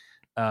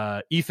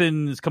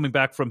 Ethan is coming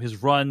back from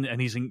his run,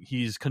 and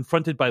he's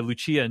confronted by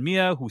Lucia and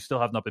Mia, who still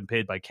have not been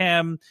paid by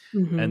Cam.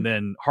 And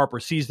then Harper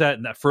sees that,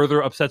 and that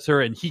further upsets her,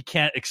 and he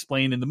can't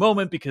explain in the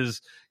moment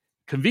because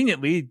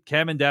conveniently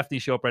Cam and Daphne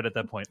show up right at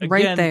that point. Again,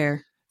 right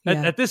there.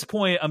 At this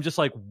point, I'm just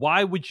like,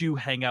 why would you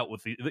hang out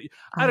with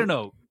I don't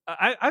know.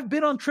 I've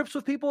been on trips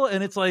with people,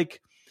 and it's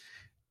like,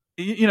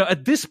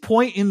 at this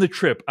point in the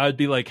trip, I'd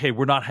be like, hey,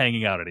 we're not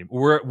hanging out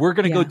anymore. We're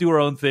going to go do our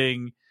own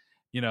thing.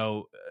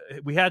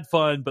 We had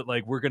fun, but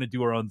like, we're going to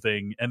do our own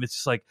thing. And it's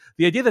just like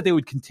the idea that they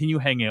would continue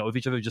hanging out with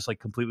each other just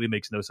like completely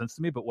makes no sense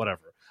to me, but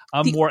whatever.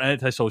 I'm more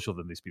antisocial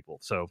than these people.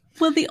 So,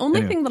 well, the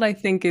only thing that I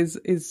think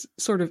is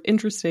sort of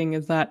interesting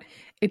is that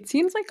it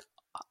seems like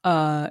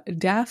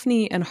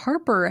Daphne and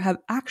Harper have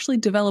actually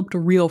developed a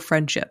real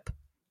friendship.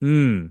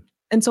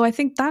 And so I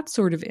think that's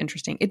sort of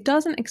interesting. It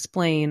doesn't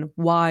explain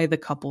why the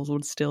couples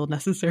would still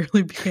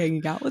necessarily be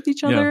hanging out with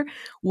each other,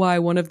 why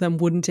one of them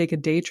wouldn't take a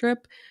day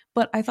trip.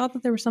 But I thought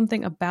that there was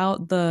something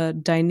about the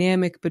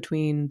dynamic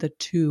between the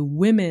two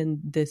women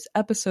this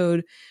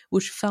episode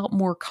which felt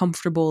more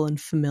comfortable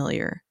and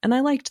familiar. And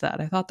I liked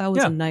that. I thought that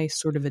was a nice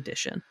sort of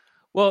addition.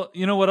 Well,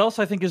 you know what else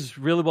I think is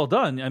really well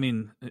done? I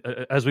mean,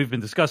 as we've been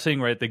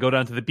discussing, right? They go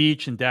down to the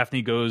beach, and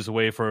Daphne goes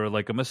away for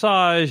like a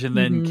massage, and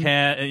then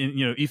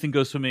Ethan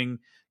goes swimming.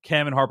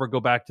 Cam and Harper go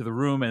back to the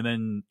room, and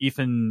then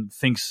Ethan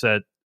thinks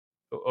that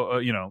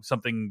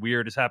something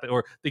weird has happened,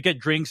 or they get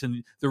drinks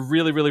and they're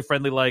really, really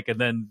friendly, and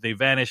then they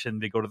vanish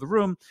and they go to the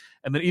room,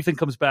 and then Ethan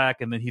comes back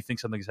and then he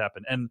thinks something's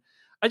happened. And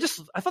I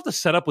thought the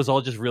setup was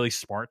all just really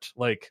smart.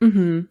 Like,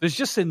 there's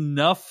just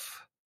enough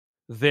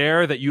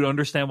there that you'd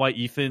understand why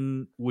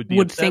Ethan would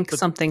upset, think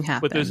something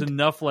happened. But there's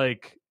enough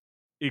like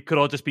it could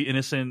all just be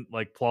innocent,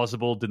 like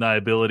plausible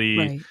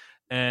deniability,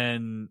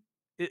 and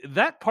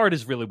that part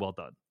is really well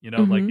done. You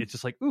know, like it's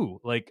just like, ooh,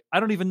 like I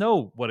don't even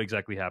know what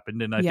exactly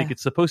happened, and I think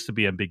it's supposed to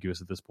be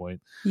ambiguous at this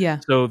point. Yeah.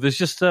 So there's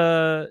just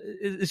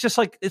it's just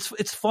like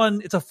it's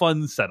fun. It's a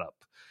fun setup.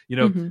 You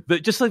know,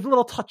 just like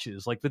little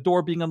touches, like the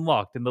door being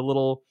unlocked and the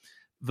little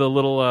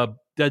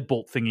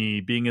deadbolt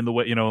thingy being in the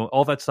way. You know,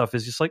 all that stuff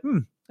is just like,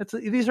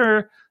 these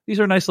are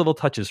nice little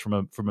touches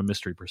from a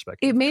mystery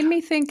perspective. It made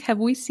me think: have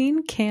we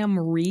seen Cam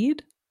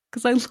read?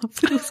 Because I love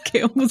that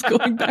Cam was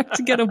going back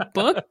to get a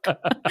book.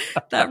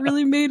 That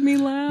really made me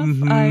laugh.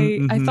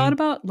 I thought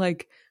about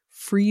like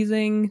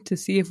freezing to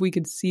see if we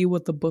could see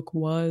what the book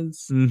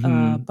was,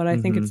 but I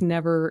think it's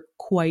never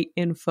quite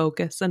in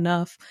focus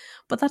enough.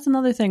 But that's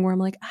another thing where I'm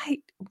like,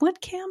 would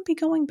Cam be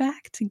going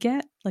back to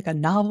get like a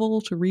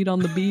novel to read on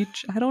the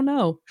beach? I don't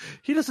know.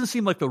 He doesn't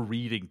seem like the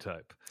reading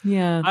type.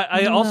 Yeah,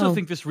 I also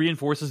think this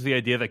reinforces the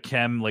idea that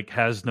Cam like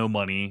has no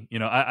money. You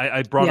know,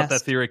 I brought up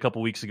that theory a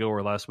couple weeks ago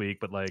or last week,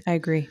 but like I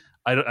agree.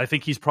 I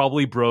think he's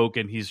probably broke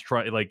and he's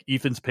like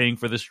Ethan's paying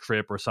for this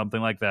trip or something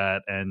like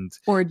that, and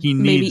or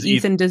maybe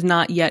Ethan does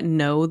not yet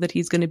know that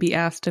he's going to be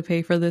asked to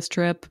pay for this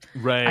trip.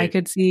 Right. I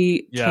could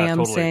see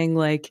Cam saying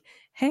like,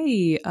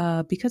 "Hey,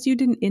 because you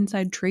didn't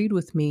inside trade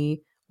with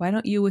me, why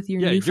don't you with your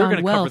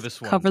newfound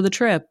wealth cover the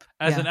trip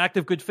as an act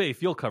of good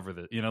faith? You'll cover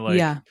the, you know,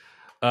 like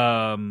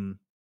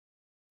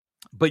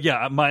But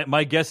yeah,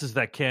 my guess is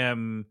that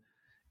Cam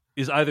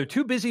is either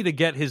too busy to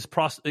get his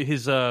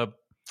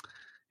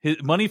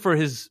money for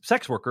his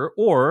sex worker,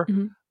 or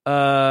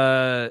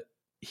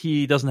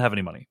he doesn't have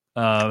any money.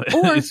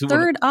 Or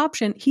third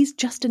option, he's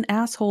just an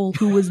asshole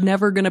who was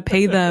never going to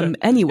pay them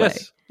anyway.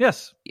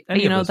 Yes.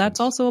 You know, that's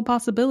also a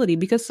possibility,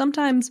 because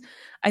sometimes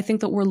I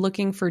think that we're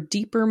looking for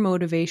deeper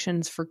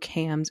motivations for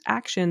Cam's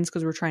actions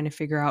because we're trying to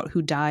figure out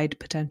who died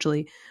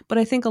potentially. But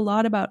I think a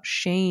lot about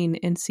Shane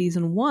in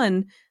season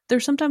 1, there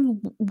sometimes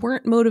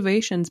weren't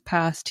motivations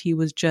past he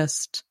was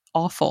just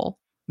awful,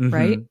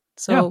 right?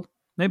 So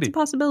maybe it's a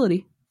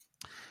possibility.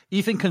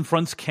 Ethan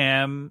confronts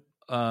Cam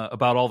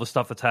about all the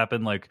stuff that's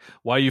happened. Like,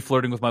 why are you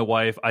flirting with my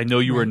wife? I know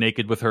you were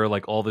naked with her,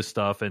 like all this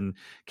stuff. And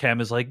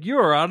Cam is like,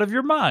 you're out of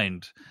your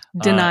mind.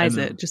 Denies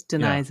it. Just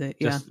denies it.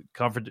 Yeah.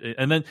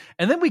 And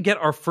then we get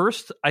our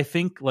first, I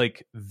think,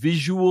 like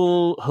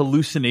visual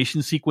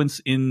hallucination sequence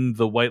in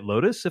the White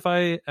Lotus, if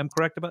I am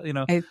correct about, you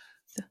know,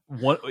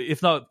 one,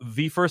 if not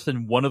the first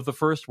and one of the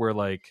first, where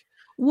like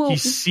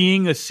he's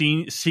seeing a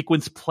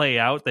sequence play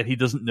out that he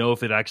doesn't know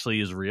if it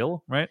actually is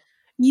real, right?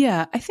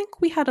 Yeah, I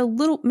think we had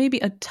maybe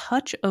a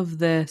touch of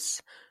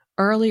this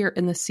earlier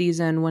in the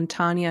season when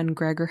Tanya and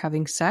Greg are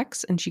having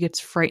sex and she gets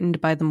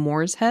frightened by the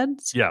Moors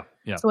heads. Yeah.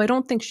 So I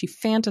don't think she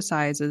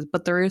fantasizes,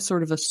 but there is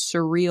sort of a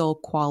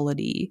surreal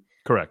quality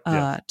correct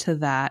to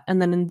that.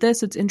 And then in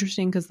this, it's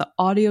interesting because the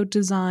audio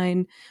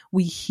design,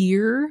 we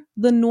hear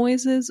the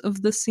noises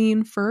of the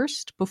scene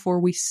first before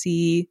we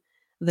see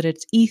that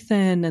it's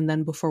Ethan, and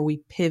then before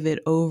we pivot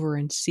over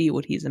and see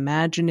what he's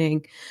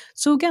imagining.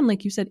 So again,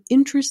 like you said,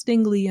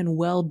 interestingly and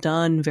well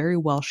done, very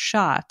well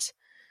shot.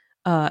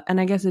 And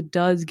I guess it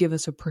does give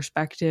us a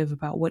perspective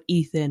about what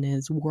Ethan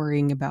is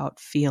worrying about,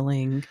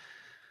 feeling,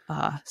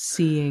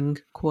 seeing,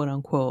 quote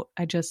unquote.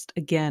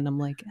 I'm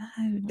like,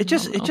 it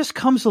just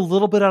comes a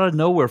little bit out of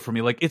nowhere for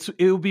me. Like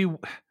it would be,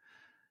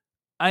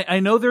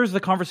 I know there's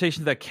the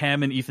conversation that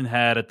Cam and Ethan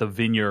had at the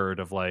vineyard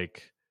of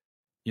like,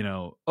 you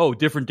know,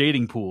 different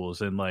dating pools,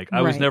 and like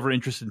I was never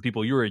interested in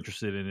people you were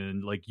interested in,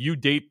 and like you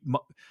date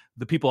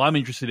the people I'm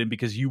interested in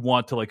because you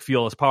want to like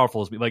feel as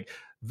powerful as me. Like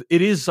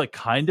it is like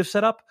kind of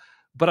set up,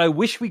 but I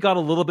wish we got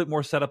a little bit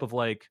more setup of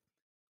like,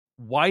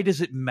 why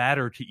does it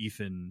matter to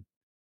Ethan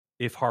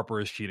if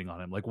Harper is cheating on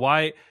him? Like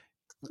why?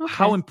 Okay.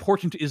 How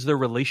important is their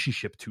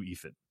relationship to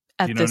Ethan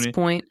at this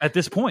point? At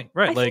this point,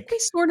 right? I think we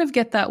sort of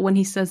get that when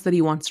he says that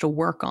he wants to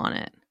work on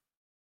it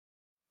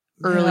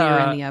earlier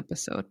in the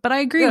episode, but I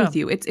agree with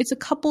you. It's a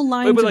couple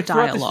lines of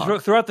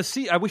dialogue throughout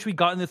the I wish we'd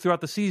gotten it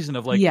throughout the season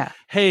of like,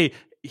 hey,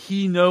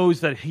 he knows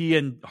that he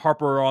and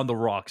Harper are on the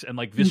rocks, and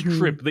like this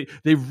trip,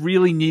 they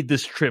really need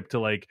this trip to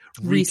like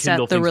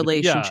reset the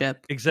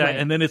relationship. Exactly. Right.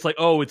 And then it's like,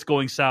 it's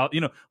going south. You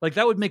know, like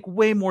that would make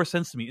way more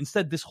sense to me.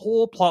 Instead, this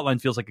whole plot line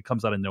feels like it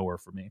comes out of nowhere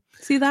for me.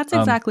 See, that's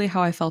exactly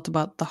how I felt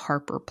about the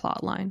Harper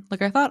plot line.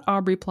 Like I thought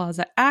Aubrey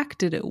Plaza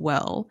acted it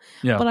well,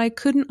 but I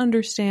couldn't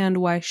understand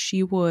why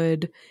she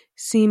would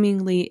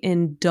seemingly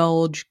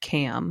indulge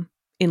Cam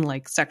in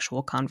like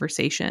sexual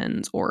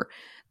conversations or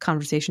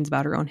conversations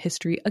about her own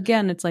history.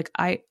 Again, it's like,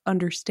 I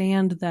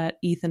understand that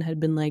Ethan had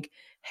been like,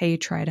 hey,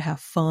 try to have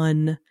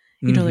fun,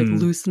 you know, like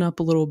loosen up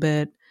a little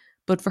bit.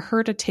 But for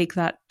her to take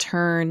that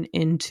turn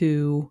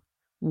into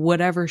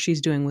whatever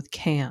she's doing with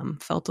Cam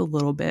felt a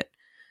little bit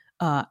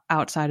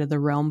outside of the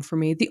realm for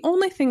me. The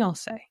only thing I'll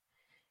say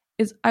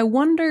is I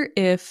wonder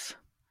if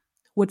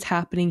what's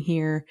happening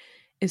here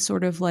is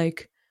sort of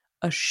like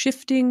a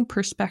shifting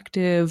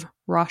perspective,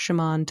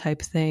 Rashomon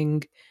type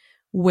thing,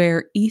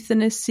 where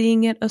Ethan is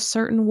seeing it a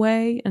certain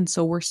way, and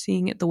so we're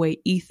seeing it the way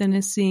Ethan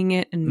is seeing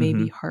it, and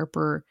maybe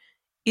Harper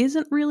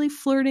isn't really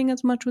flirting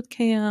as much with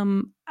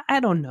Cam. I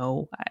don't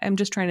know. I'm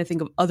just trying to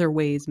think of other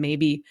ways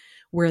maybe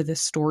where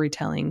this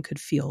storytelling could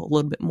feel a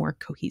little bit more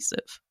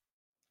cohesive.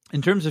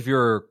 In terms of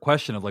your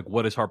question of like,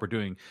 what is Harper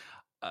doing?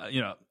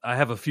 I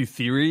have a few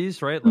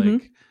theories, right?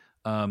 Like,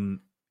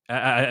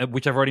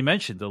 which I've already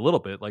mentioned a little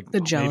bit, like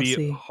the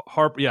jealousy.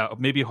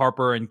 Maybe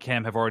Harper and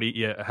Cam have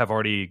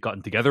already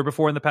gotten together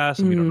before in the past,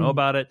 and we don't know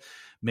about it.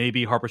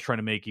 Maybe Harper's trying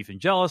to make Ethan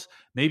jealous.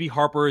 Maybe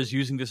Harper is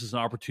using this as an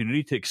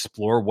opportunity to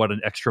explore what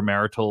an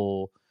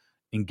extramarital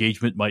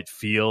engagement might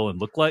feel and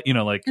look like.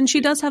 And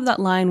she does have that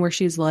line where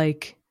she's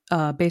like,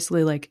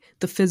 basically like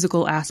the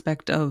physical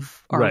aspect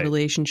of our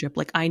relationship.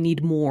 Like, I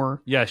need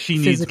more. Yeah, she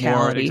needs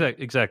more.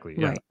 Exactly.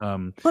 Yeah.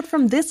 Right. But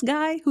from this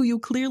guy who you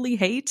clearly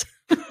hate.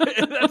 That's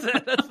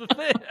the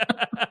thing.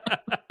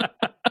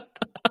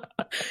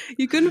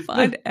 You couldn't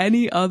find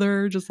any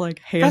other just like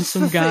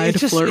handsome guy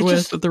to flirt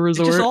with at the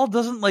resort. It just all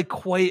doesn't like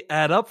quite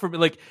add up for me.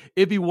 Like,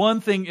 it'd be one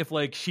thing if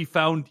like she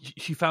found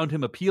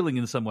him appealing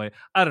in some way.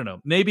 I don't know.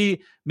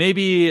 Maybe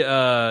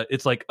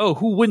it's like, oh,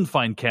 who wouldn't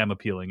find Cam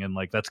appealing? And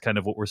like that's kind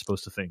of what we're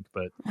supposed to think.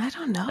 But I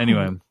don't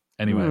know.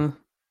 Anyway.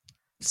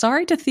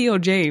 Sorry to Theo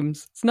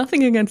James. It's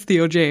nothing against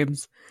Theo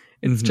James.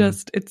 It's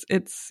just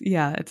it's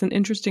an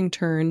interesting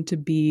turn to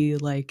be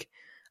like,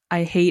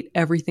 I hate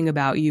everything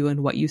about you and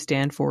what you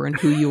stand for and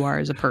who you are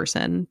as a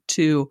person,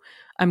 to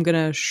I'm going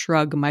to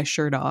shrug my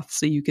shirt off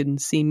so you can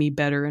see me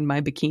better in my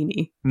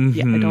bikini.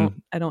 Yeah,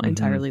 I don't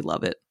entirely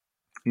love it.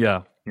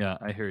 Yeah,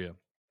 I hear you.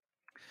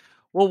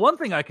 Well, one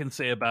thing I can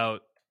say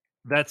about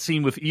that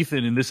scene with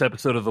Ethan in this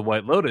episode of The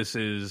White Lotus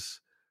is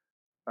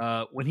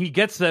when he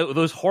gets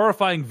those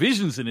horrifying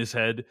visions in his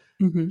head,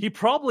 he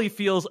probably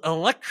feels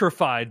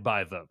electrified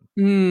by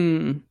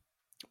them.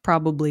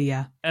 Probably,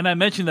 yeah. And I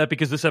mentioned that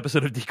because this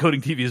episode of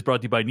Decoding TV is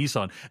brought to you by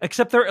Nissan,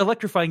 except they're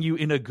electrifying you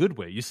in a good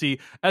way. You see,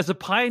 as a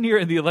pioneer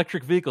in the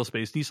electric vehicle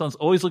space, Nissan's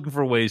always looking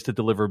for ways to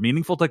deliver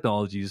meaningful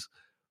technologies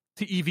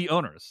to EV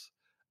owners.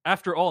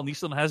 After all,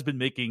 Nissan has been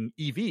making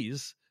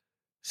EVs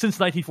since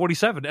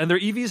 1947, and their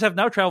EVs have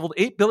now traveled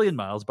 8 billion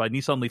miles by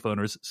Nissan Leaf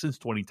owners since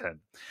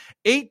 2010.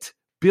 8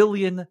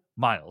 billion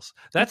miles.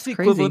 That's the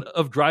crazy. Equivalent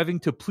of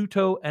driving to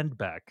Pluto and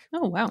back.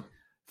 Oh, wow.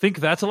 Think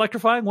that's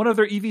electrifying? One of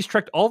their EVs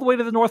trekked all the way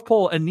to the North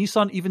Pole, and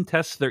Nissan even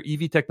tests their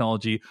EV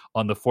technology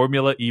on the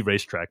Formula E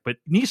racetrack. But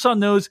Nissan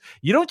knows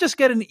you don't just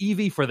get an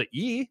EV for the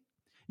E.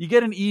 You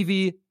get an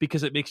EV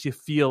because it makes you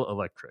feel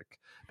electric,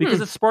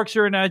 because it sparks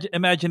your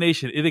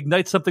imagination. It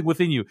ignites something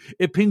within you.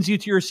 It pins you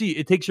to your seat.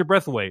 It takes your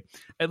breath away.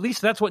 At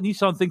least that's what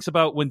Nissan thinks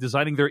about when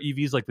designing their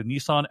EVs like the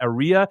Nissan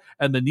Ariya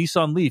and the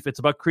Nissan Leaf. It's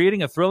about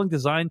creating a thrilling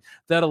design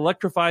that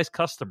electrifies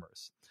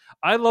customers.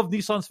 I love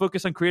Nissan's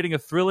focus on creating a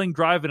thrilling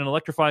drive and an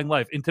electrifying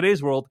life. In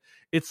today's world,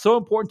 it's so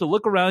important to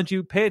look around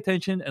you, pay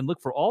attention, and look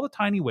for all the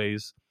tiny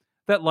ways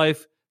that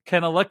life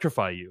can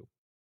electrify you.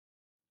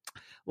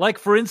 Like,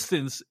 for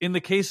instance, in the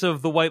case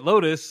of The White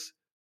Lotus,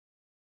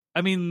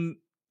 I mean,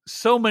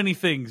 so many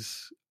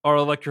things are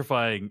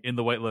electrifying in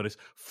The White Lotus.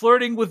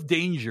 Flirting with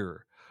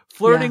danger.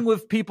 Flirting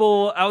with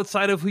people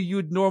outside of who you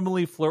would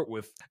normally flirt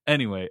with.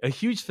 Anyway, a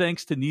huge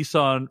thanks to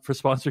Nissan for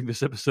sponsoring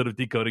this episode of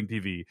Decoding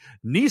TV.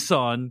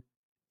 Nissan,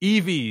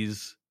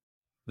 EVs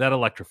that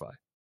electrify.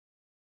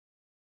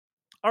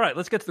 All right,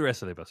 let's get to the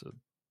rest of the episode.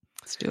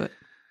 Let's do it.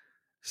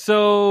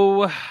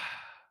 So,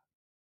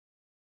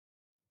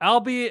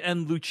 Albie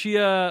and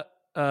Lucia,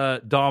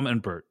 Dom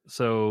and Bert.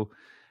 So,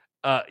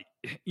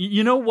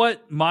 you know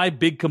what my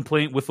big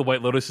complaint with The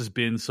White Lotus has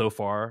been so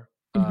far,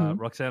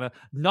 Roxana?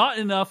 Not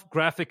enough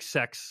graphic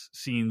sex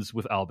scenes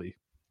with Albie,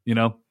 you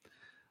know?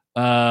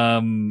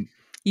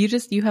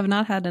 You have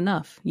not had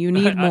enough. You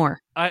need more.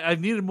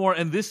 I've needed more,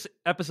 and this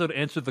episode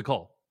answered the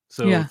call.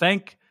 So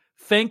thank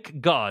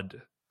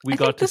God we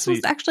got to see.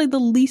 This was actually the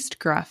least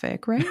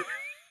graphic, right?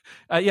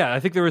 I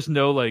think there was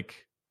no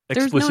like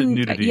explicit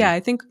nudity. I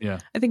think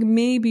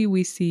maybe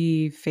we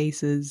see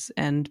faces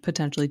and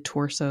potentially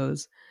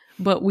torsos,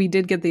 but we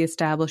did get the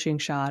establishing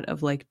shot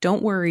of like,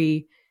 don't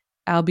worry,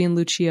 Albie and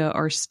Lucia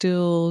are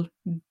still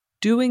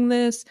doing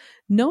this.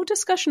 No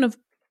discussion of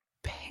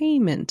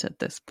payment at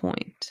this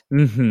point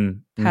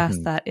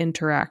past that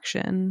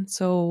interaction.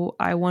 So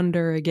I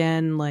wonder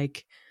again,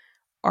 like,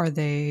 are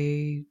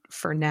they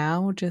for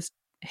now just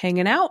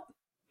hanging out?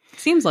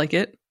 Seems like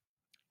it.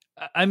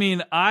 I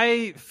mean,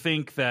 I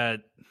think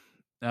that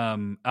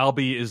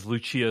Albie is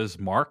Lucia's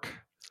mark.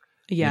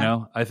 Yeah. You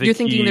know, I think you're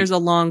thinking there's a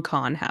long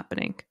con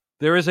happening.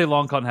 There is a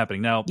long con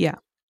happening. Now, I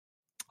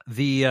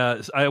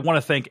want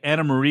to thank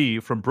Anna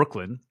Marie from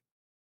Brooklyn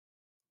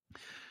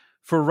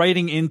for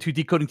writing into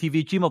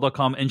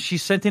decodingtv@gmail.com, and she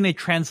sent in a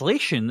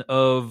translation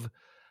of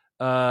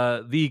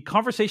the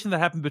conversation that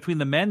happened between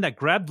the man that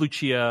grabbed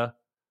Lucia,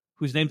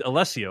 who's named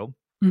Alessio,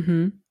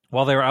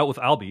 while they were out with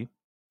Albie.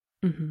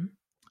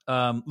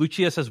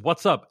 Lucia says,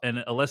 "What's up?"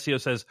 And Alessio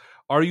says,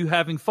 "Are you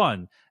having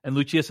fun?" And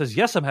Lucia says,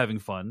 "Yes, I'm having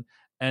fun."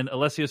 And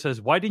Alessio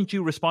says, "Why didn't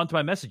you respond to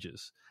my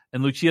messages?"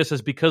 And Lucia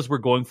says, "Because we're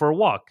going for a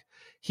walk."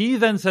 He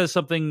then says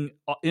something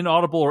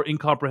inaudible or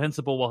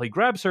incomprehensible while he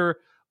grabs her.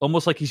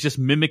 almost like he's just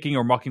mimicking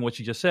or mocking what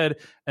she just said.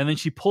 And then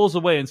she pulls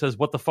away and says,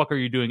 "What the fuck are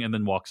you doing?" and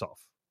then walks off.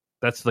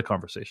 That's the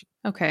conversation.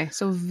 Okay,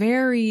 so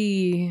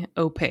very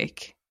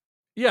opaque.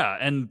 Yeah,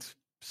 and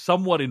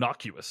somewhat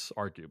innocuous,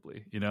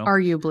 arguably, you know?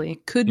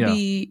 Arguably. Could Yeah.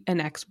 be an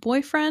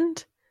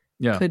ex-boyfriend.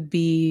 Yeah. Could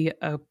be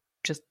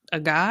just a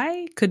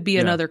guy. Could be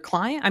Yeah. another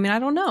client. I mean, I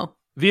don't know.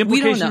 The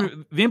We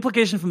don't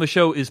implication from the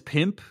show is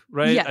pimp,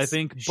 right? Yes, I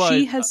think. But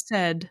she has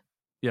said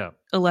yeah.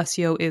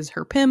 Alessio is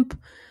her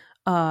pimp.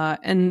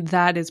 And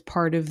that is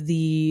part of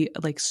the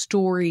like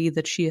story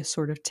that she is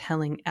sort of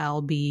telling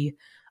Albie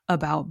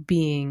about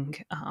being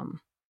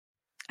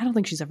I don't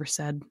think she's ever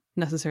said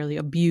necessarily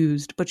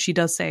abused, but she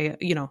does say,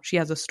 you know, she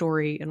has a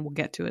story, and we'll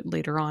get to it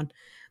later on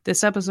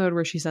this episode,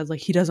 where she says like,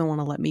 he doesn't want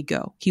to let me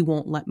go. He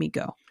won't let me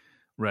go.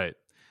 Right.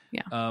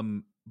 Yeah.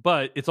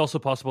 But it's also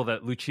possible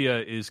that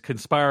Lucia is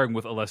conspiring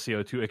with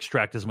Alessio to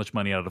extract as much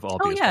money out of Albie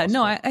Oh as yeah, possible.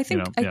 no, I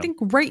think I think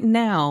right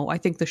now I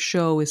think the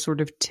show is sort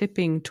of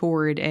tipping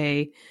toward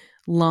a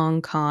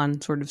long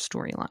con sort of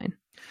storyline.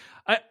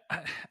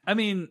 I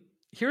mean,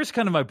 here's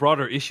kind of my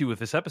broader issue with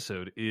this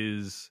episode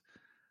is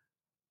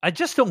I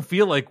just don't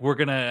feel like we're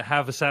going to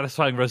have a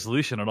satisfying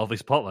resolution on all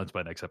these plot lines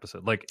by next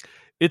episode. Like,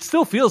 it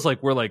still feels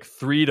like we're like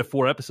 3 to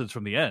 4 episodes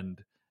from the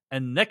end.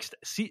 And next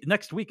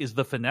week is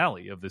the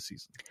finale of this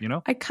season, you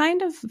know? I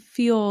kind of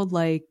feel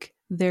like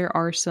there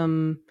are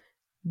some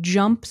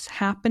jumps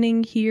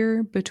happening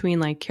here between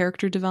like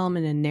character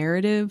development and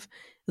narrative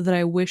that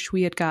I wish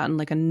we had gotten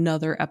like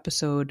another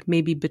episode,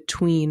 maybe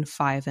between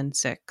 5 and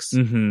 6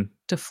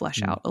 to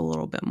flesh out a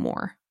little bit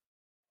more.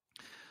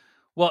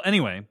 Well,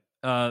 anyway,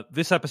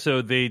 this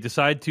episode, they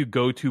decide to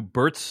go to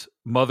Bert's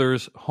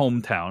mother's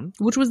hometown.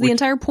 Which was the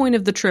entire point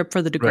of the trip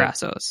for the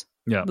DeGrassos. Right.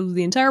 Yeah. It was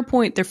the entire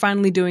point. They're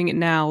finally doing it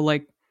now,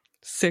 like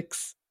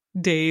 6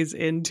 days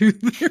into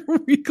their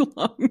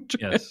week-long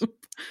trip. Yes.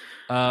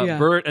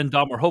 Bert and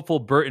Dom are hopeful.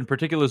 Bert in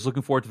particular is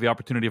looking forward to the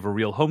opportunity of a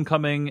real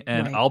homecoming,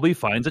 and Albie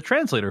finds a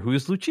translator who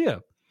is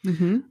Lucia.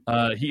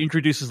 He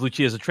introduces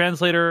Lucia as a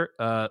translator.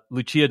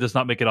 Lucia does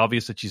not make it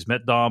obvious that she's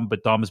met Dom,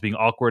 but Dom is being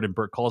awkward and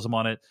Bert calls him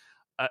on it.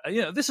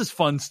 This is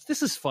fun.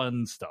 This is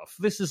fun stuff.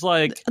 This is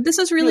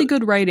really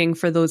good writing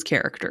for those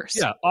characters.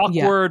 Yeah,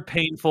 awkward,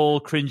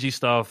 painful, cringy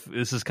stuff.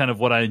 This is kind of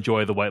what I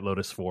enjoy the White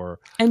Lotus for.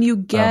 And you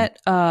get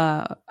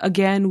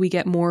again, we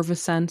get more of a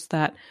sense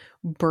that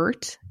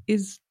Bert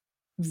is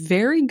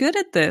very good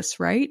at this,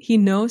 right? He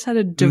knows how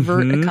to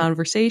divert a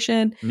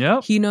conversation.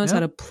 He knows how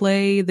to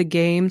play the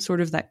game,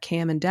 sort of that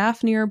Cam and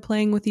Daphne are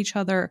playing with each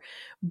other.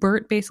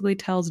 Bert basically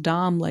tells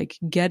Dom, like,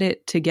 get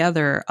it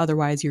together,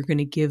 otherwise you're going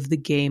to give the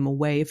game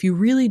away. If you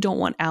really don't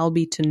want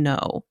Albie to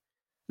know,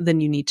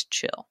 then you need to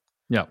chill.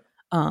 Yeah.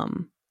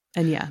 And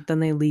yeah,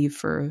 then they leave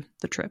for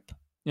the trip.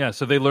 Yeah,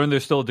 so they learn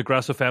there's still a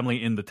DeGrasso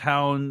family in the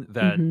town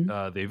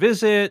that they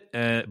visit,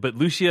 but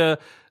Lucia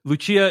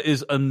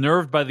is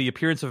unnerved by the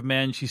appearance of a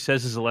man she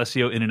says is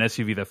Alessio in an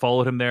SUV that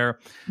followed him there.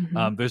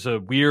 There's a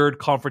weird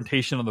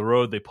confrontation on the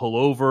road. They pull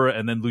over,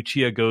 and then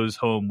Lucia goes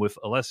home with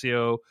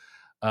Alessio.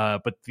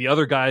 But the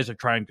other guys are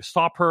trying to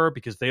stop her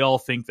because they all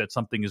think that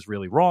something is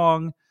really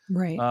wrong.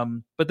 Right.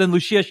 But then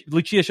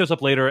Lucia shows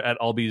up later at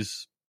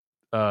Albie's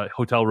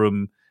hotel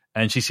room,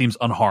 and she seems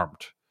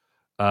unharmed.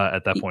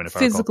 At that point, if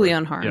physically I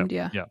unharmed,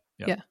 yeah.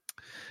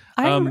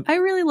 I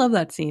really love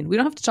that scene. We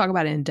don't have to talk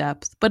about it in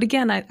depth, but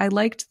again, I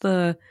liked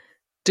the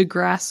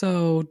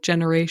DeGrasso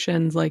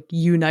generations like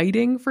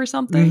uniting for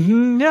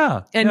something.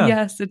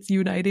 Yes, it's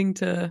uniting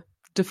to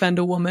defend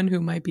a woman who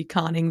might be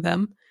conning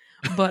them,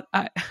 but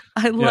I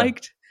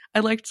liked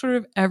sort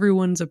of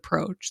everyone's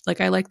approach.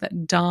 Like I like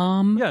that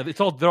Dom. Yeah,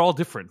 they're all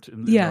different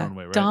in their own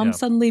way, right? Dom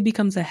suddenly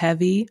becomes a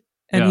heavy.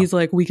 And he's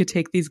like, we could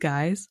take these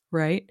guys,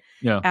 right?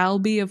 Yeah.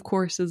 Albie, of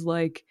course, is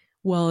like,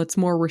 well, it's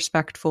more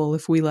respectful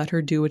if we let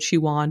her do what she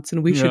wants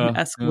and we shouldn't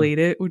escalate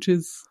it, which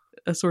is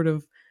a sort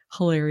of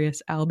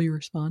hilarious Albie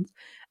response.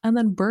 And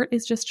then Bert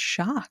is just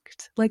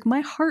shocked. Like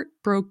my heart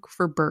broke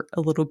for Bert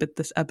a little bit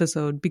this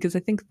episode because I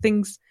think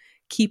things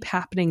keep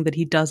happening that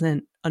he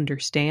doesn't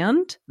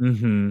understand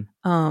and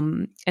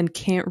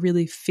can't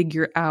really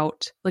figure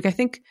out. Like I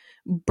think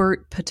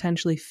Bert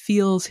potentially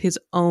feels his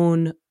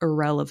own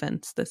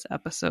irrelevance this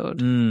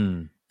episode.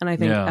 And I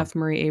think F.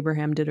 Murray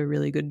Abraham did a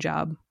really good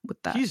job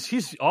with that.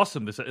 He's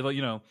awesome.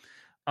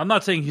 I'm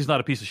not saying he's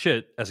not a piece of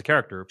shit as a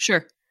character.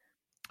 Sure.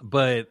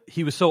 But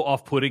he was so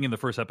off-putting in the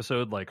first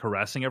episode, like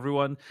harassing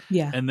everyone.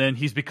 Yeah. And then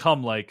he's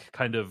become like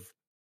kind of,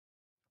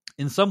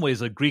 in some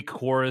ways, a Greek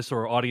chorus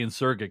or audience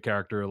surrogate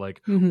character,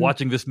 like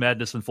watching this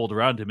madness unfold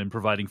around him and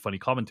providing funny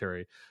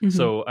commentary.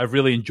 So I've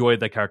really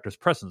enjoyed that character's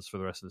presence for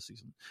the rest of the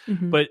season.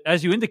 But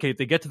as you indicate,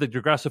 they get to the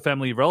DeGrasso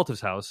family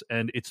relative's house,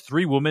 and it's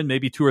 3 women,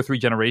 maybe 2 or 3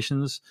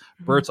 generations.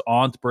 Bert's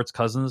aunt, Bert's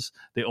cousins.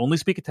 They only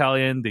speak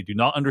Italian. They do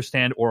not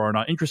understand or are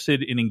not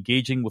interested in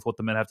engaging with what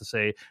the men have to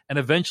say, and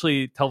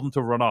eventually tell them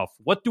to run off.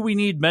 What do we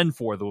need men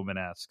for? The woman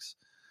asks.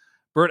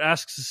 Bert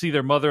asks to see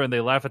their mother, and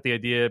they laugh at the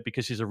idea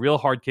because she's a real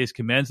hard case,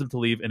 commands them to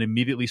leave, and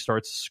immediately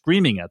starts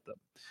screaming at them.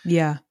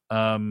 Yeah.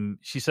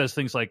 She says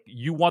things like,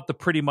 you want the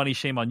pretty money,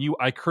 shame on you.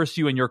 I curse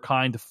you and your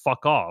kind,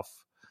 fuck off.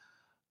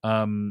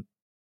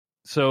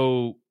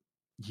 So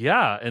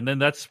yeah, and then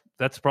that's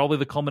probably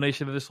the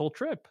culmination of this whole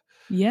trip.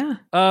 Yeah.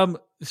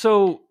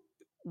 So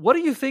what do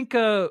you think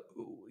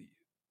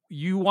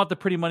you want the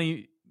pretty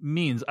money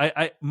means?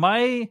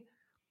 My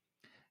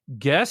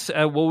guess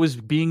at what was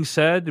being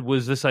said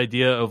was this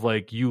idea of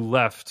like you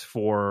left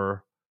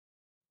for,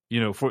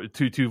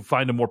 to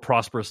find a more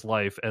prosperous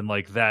life, and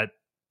like that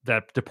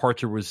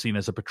departure was seen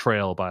as a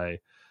betrayal by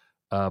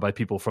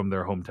people from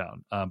their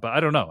hometown. But I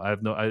don't know. I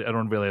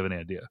don't really have any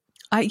idea.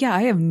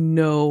 I have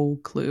no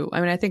clue.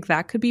 I mean, I think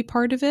that could be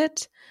part of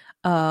it.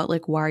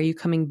 Like, why are you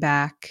coming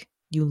back?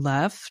 You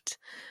left.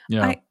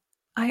 Yeah.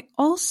 I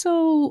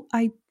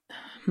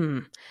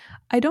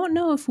don't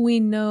know if we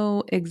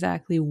know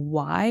exactly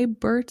why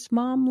Bert's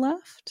mom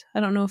left. I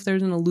don't know if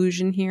there's an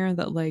allusion here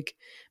that like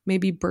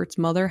maybe Bert's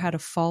mother had a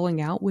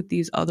falling out with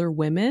these other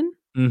women.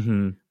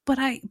 Mm-hmm.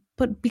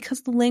 But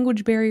because the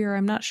language barrier,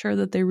 I'm not sure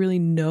that they really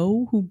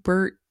know who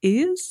Bert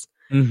is.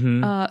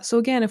 Mm-hmm. So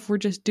again, if we're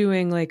just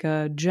doing like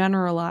a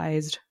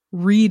generalized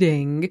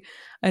reading,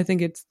 I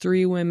think it's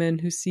three women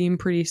who seem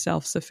pretty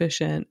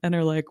self-sufficient and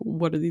are like,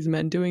 what are these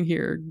men doing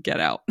here? Get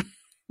out.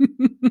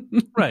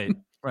 Right.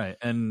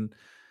 And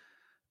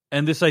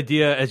this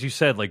idea, as you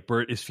said, like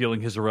Bert is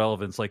feeling his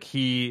irrelevance. Like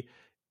he,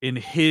 in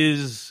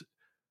his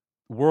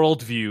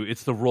worldview,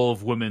 it's the role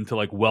of women to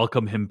like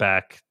welcome him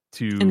back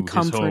to and his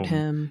comfort home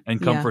him.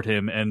 and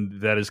him.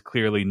 And that is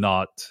clearly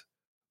not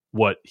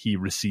what he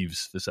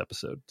receives this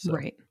episode. So.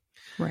 Right.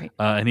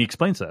 And he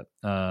explains that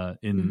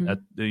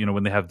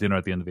when they have dinner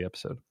at the end of the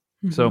episode.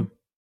 Mm-hmm. So,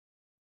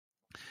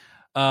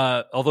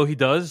 although he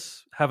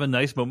does have a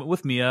nice moment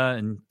with Mia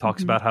and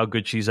talks about how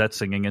good she's at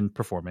singing and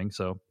performing,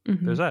 so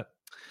there's that.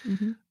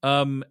 Mm-hmm.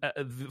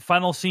 The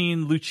final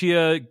scene,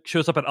 Lucia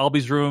shows up at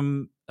Albi's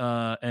room,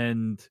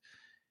 and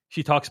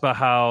she talks about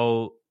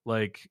how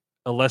like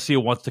Alessio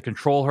wants to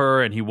control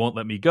her and he won't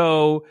let me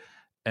go.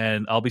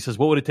 And Albi says,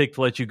 "What would it take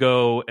to let you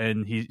go?"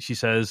 And she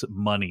says,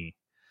 "Money."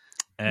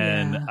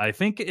 And I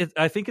think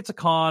it's a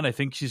con. I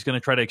think she's going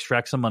to try to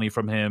extract some money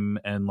from him,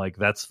 and like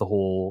that's the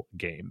whole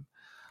game.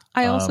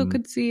 I also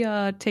could see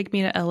Take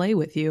Me to LA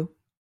with You.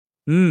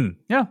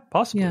 Yeah,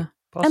 possibly. Yeah.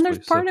 And there's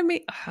part of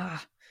me, I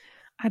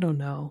don't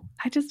know.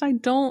 I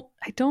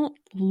don't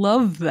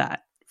love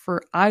that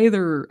for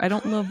either. I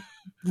don't love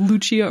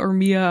Lucia or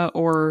Mia,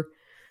 or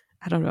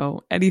I don't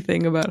know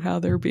anything about how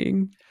they're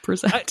being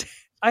presented.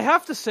 I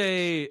have to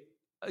say,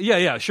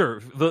 yeah,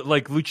 sure.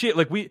 Like Lucia,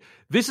 like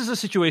this is a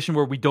situation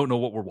where we don't know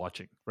what we're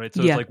watching, right?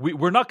 So it's like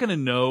we're not going to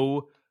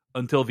know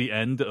until the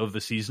end of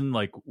the season,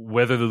 like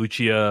whether the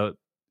Lucia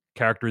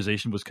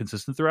characterization was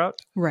consistent throughout.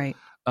 Right.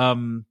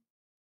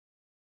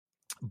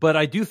 But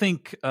I do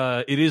think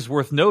it is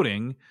worth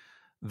noting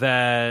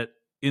that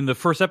in the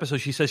first episode,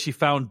 she says she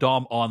found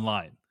Dom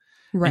online.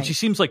 Right. And she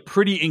seems like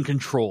pretty in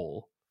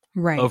control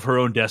of her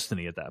own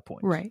destiny at that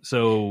point. Right.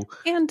 So,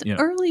 and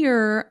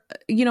earlier,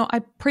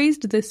 I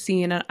praised this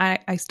scene, and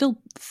I still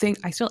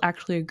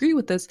actually agree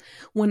with this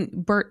when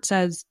Bert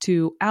says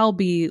to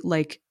Albi,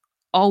 like,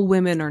 all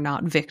women are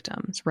not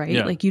victims, right?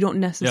 Yeah. Like, you don't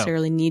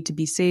necessarily need to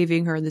be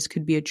saving her. This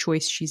could be a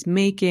choice she's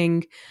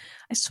making.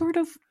 I sort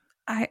of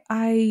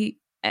agree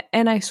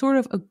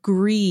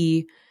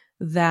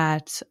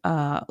that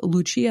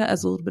Lucia,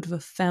 as a little bit of a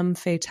femme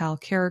fatale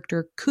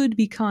character, could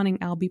be conning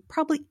Albi,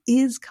 probably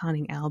is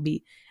conning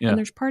Albi. Yeah. And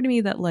there's part of me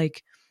that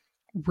like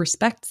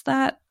respects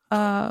that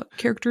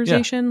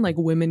characterization. Yeah. Like,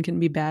 women can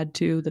be bad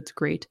too. That's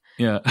great.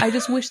 Yeah. I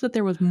just wish that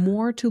there was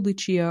more to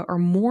Lucia or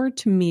more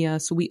to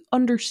Mia, so we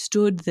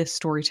understood this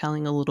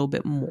storytelling a little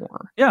bit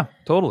more. Yeah,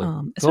 totally.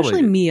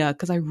 Especially Mia,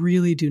 because I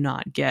really do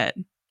not get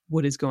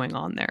what is going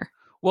on there.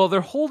 Well,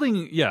 they're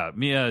holding. Yeah,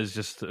 Mia is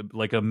just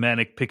like a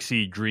manic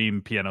pixie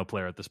dream piano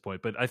player at this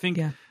point. But I think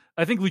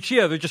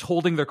Lucia, they're just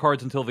holding their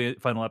cards until the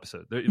final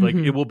episode. Like,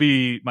 it will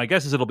be. My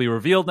guess is it'll be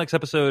revealed next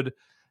episode,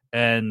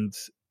 and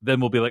then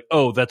we'll be like,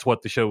 oh, that's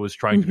what the show was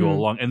trying to do all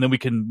along, and then we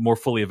can more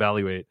fully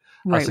evaluate.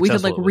 Right, we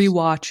could like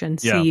rewatch and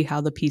see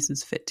how the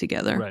pieces fit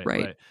together.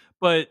 Right.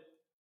 But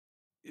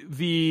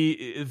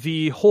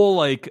the whole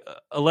like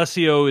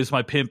Alessio is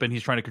my pimp and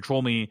he's trying to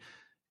control me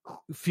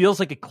feels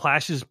like it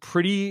clashes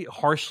pretty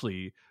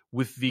harshly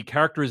with the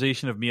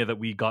characterization of Mia that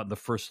we got in the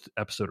first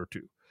episode or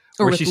two.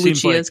 Or with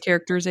Lucia's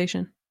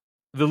characterization.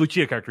 The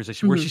Lucia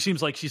characterization, where she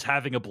seems like she's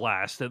having a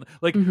blast. And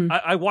like,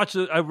 I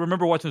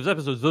remember watching those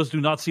episodes. Those do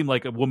not seem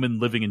like a woman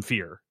living in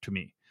fear to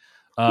me.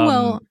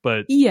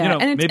 But yeah,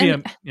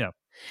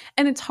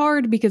 and it's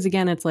hard because,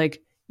 again, it's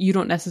like, you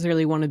don't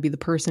necessarily want to be the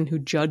person who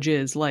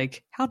judges,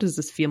 like, how does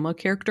this female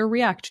character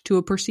react to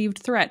a perceived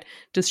threat?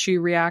 Does she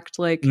react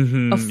like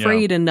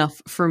afraid enough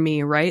for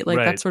me, right? Like,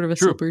 that's sort of a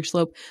slippery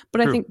slope.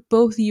 But I think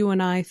both you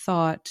and I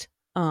thought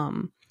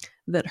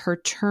that her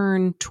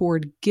turn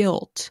toward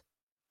guilt,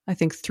 I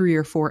think 3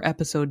 or 4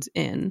 episodes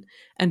in,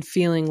 and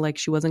feeling like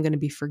she wasn't going to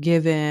be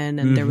forgiven,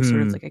 and there was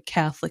sort of like a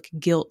Catholic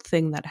guilt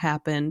thing that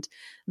happened,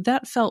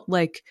 that felt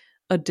like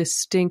a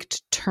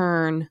distinct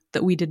turn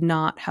that we did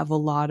not have a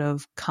lot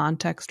of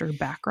context or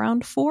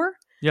background for.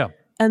 Yeah.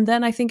 And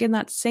then I think in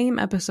that same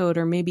episode,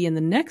 or maybe in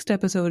the next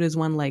episode, is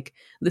when like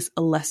this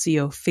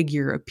Alessio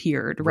figure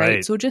appeared,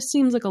 right? So it just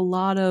seems like a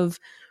lot of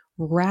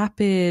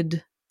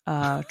rapid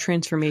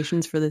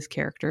transformations for this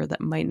character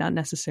that might not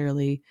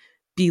necessarily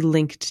be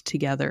linked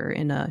together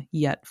in a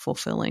yet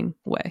fulfilling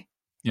way.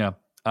 Yeah,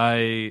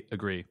 I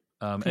agree.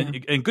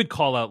 And good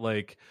call out.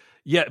 Like,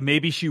 yeah,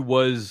 maybe she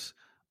was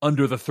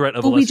under the threat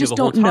of Alessio the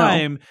whole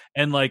time,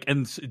 and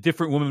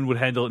different women would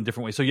handle it in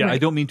different ways. So yeah, right. I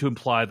don't mean to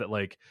imply that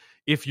like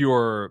if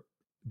you're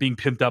being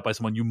pimped out by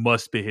someone, you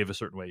must behave a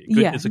certain way.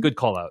 It's a good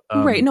call out.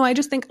 Right. No, I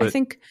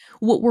think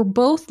what we're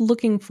both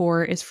looking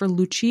for is for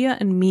Lucia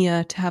and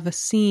Mia to have a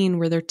scene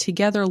where they're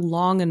together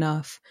long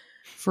enough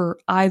for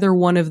either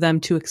one of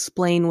them to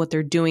explain what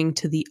they're doing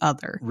to the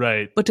other.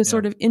 Right. But to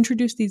sort of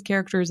introduce these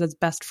characters as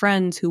best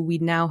friends who we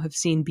now have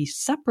seen be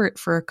separate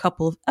for a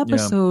couple of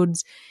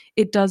episodes,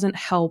 it doesn't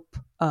help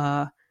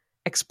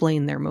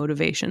explain their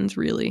motivations,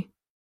 really.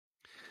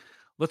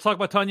 Let's talk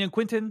about Tanya and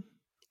Quentin.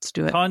 Let's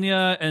do it.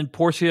 Tanya and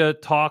Portia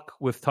talk,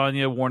 with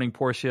Tanya warning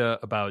Portia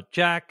about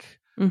Jack.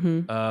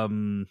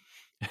 Mm-hmm.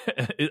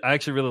 I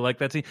actually really like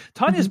that scene.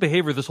 Tanya's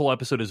behavior this whole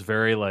episode is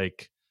very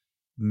like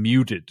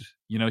muted.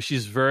 You know,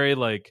 she's very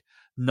like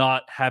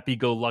not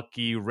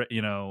happy-go-lucky.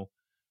 You know,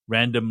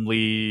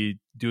 randomly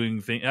doing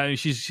things. I mean,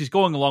 she's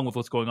going along with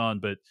what's going on,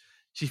 but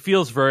she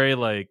feels very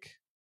like,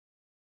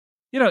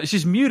 you know,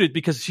 she's muted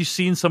because she's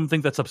seen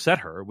something that's upset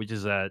her, which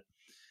is that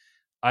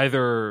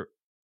either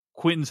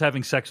Quentin's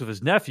having sex with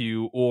his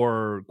nephew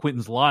or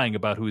Quentin's lying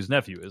about who his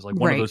nephew is. Like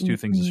one of those two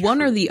things is one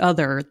true. or the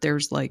other.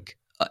 There's like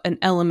an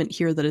element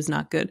here that is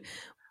not good.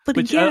 But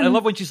again, I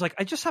love when she's like,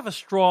 I just have a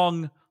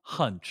strong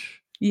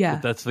hunch. Yeah,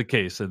 that that's the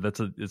case, and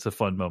it's a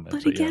fun moment.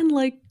 But again,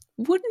 like,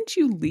 wouldn't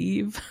you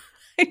leave?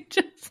 I'm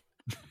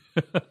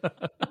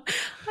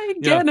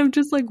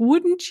just like,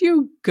 wouldn't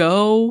you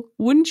go?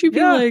 Wouldn't you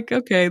be like,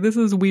 okay, this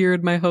is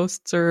weird. My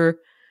hosts are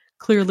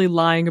clearly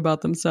lying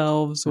about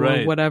themselves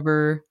or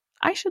whatever.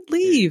 I should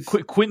leave.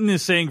 Quentin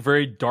is saying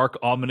very dark,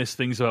 ominous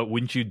things about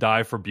wouldn't you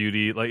die for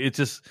beauty? Like it's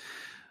just,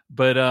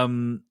 but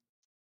you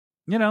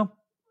know,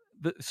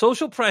 the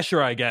social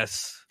pressure, I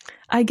guess.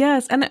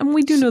 And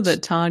we do know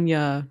that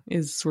Tanya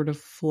is sort of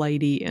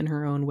flighty in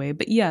her own way.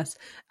 But yes,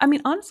 I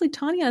mean, honestly,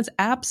 Tanya is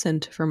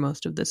absent for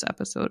most of this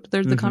episode.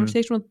 There's the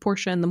conversation with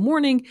Portia in the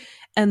morning,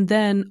 and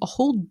then a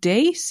whole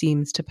day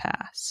seems to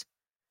pass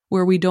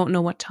where we don't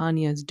know what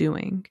Tanya is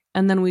doing.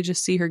 And then we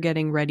just see her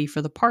getting ready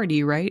for the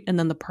party, right? And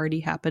then the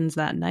party happens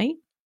that night.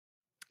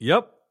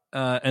 Yep.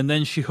 And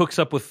then she hooks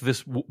up with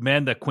this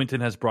man that Quentin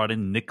has brought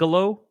in,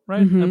 Niccolo,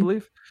 right? Mm-hmm. I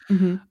believe.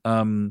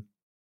 Mm-hmm.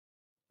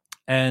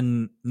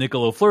 And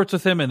Niccolo flirts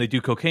with him and they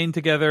do cocaine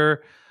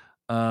together.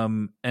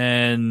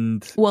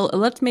 And well,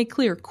 let's make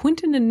clear,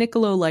 Quentin and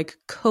Niccolo like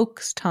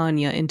coax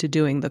Tanya into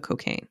doing the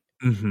cocaine.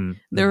 Mm-hmm.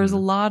 There was a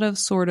lot of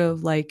sort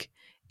of like,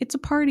 it's a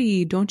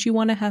party, don't you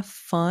want to have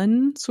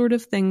fun sort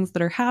of things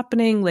that are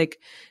happening. Like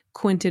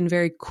Quentin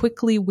very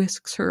quickly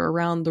whisks her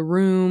around the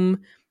room,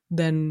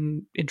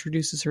 then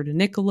introduces her to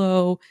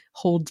Niccolo,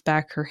 holds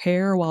back her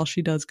hair while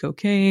she does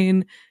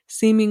cocaine,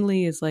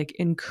 seemingly is like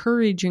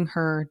encouraging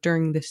her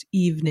during this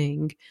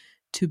evening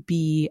to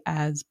be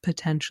as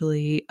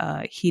potentially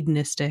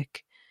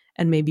hedonistic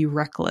and maybe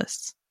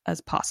reckless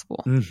as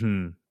possible.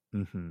 Mm-hmm.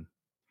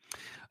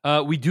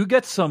 Mm-hmm. We do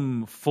get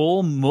some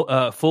full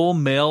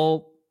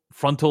male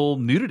frontal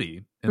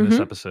nudity in this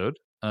episode,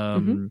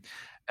 and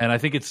I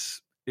think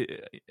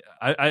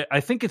I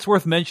think it's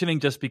worth mentioning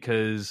just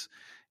because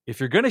if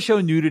you're going to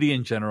show nudity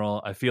in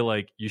general, I feel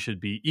like you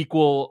should be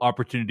equal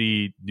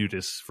opportunity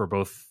nudists for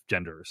both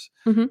genders.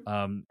 Mm-hmm.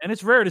 And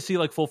it's rare to see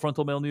like full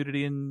frontal male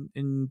nudity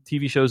in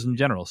TV shows in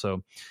general.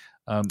 So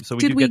we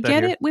did we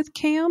get here. it with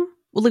Cam?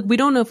 Well, like we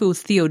don't know if it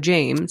was Theo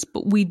James,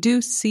 but we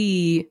do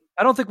see.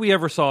 I don't think we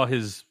ever saw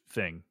his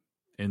thing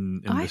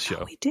in this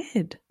show.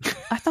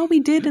 I thought we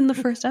did in the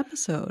first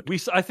episode.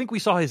 I think we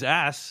saw his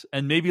ass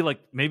and maybe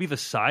the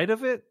side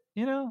of it,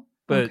 you know.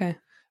 But okay.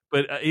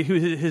 But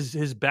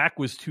his back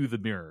was to the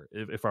mirror,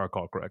 if I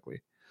recall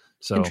correctly.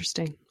 So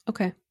interesting.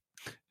 Okay.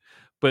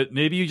 But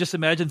maybe you just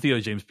imagine Theo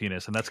James'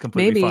 penis, and that's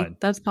completely fine.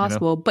 That's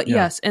possible. You know? But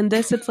yes, and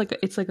this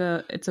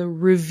it's a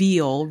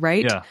reveal,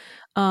 right? Yeah.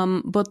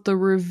 But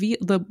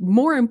the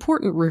more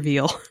important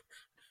reveal,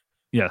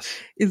 yes,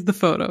 is the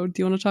photo.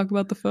 Do you want to talk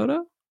about the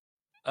photo?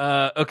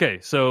 Okay.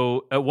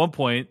 So at one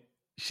point,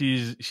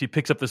 she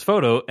picks up this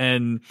photo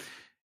and.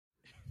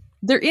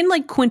 They're in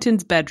like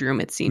Quentin's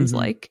bedroom, it seems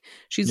like.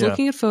 She's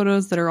looking at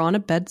photos that are on a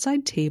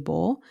bedside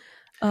table.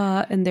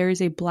 And there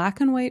is a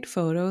black and white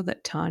photo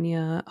that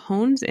Tanya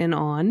hones in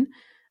on.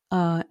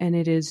 And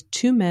it is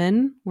two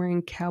men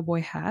wearing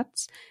cowboy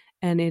hats.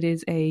 And it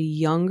is a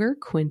younger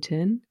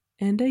Quentin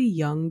and a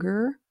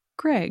younger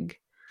Greg.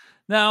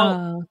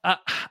 Now,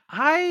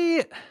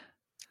 I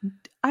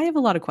have a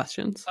lot of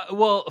questions.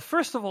 Well,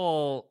 first of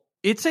all,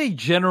 it's a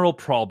general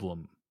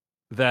problem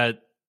that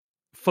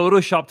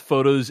Photoshopped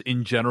photos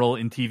in general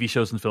in TV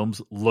shows and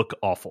films look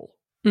awful.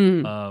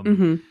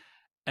 And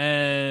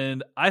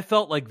I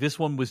felt like this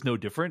one was no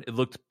different. It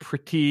looked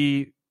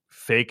pretty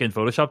fake and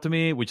photoshopped to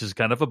me, which is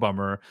kind of a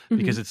bummer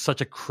because it's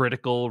such a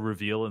critical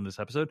reveal in this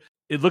episode.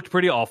 It looked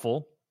pretty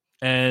awful,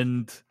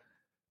 and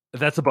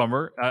that's a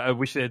bummer. I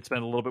wish they had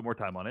spent a little bit more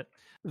time on it.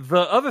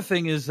 The other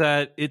thing is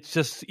that it's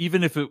just,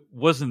 even if it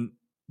wasn't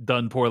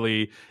done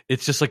poorly,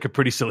 it's just like a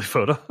pretty silly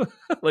photo.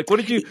 Like, what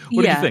did you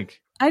think?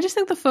 I just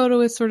think the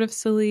photo is sort of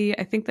silly.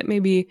 I think that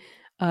maybe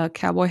a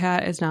cowboy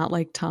hat is not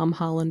like Tom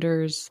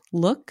Hollander's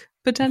look,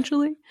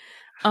 potentially.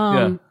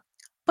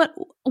 But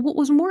what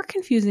was more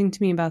confusing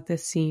to me about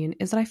this scene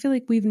is that I feel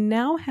like we've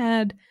now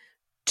had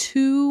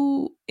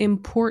two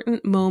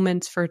important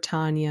moments for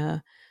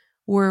Tanya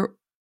where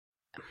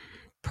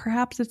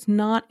perhaps it's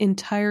not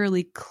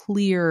entirely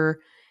clear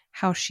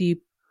how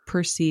she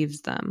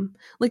perceives them.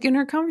 Like in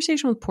her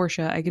conversation with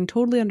Portia, I can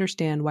totally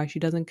understand why she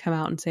doesn't come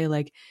out and say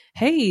like,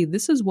 hey,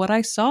 this is what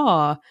I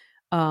saw.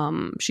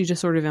 She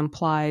just sort of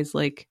implies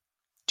like,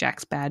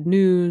 Jack's bad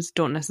news.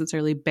 Don't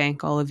necessarily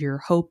bank all of your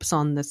hopes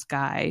on this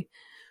guy.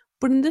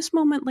 But in this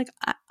moment, like,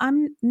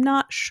 I'm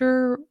not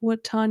sure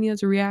what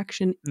Tanya's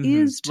reaction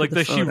is to like, the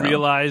does photo. she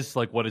realize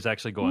like what is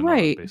actually going on?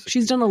 Right. Basically,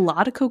 She's done a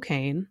lot of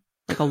cocaine,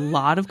 like a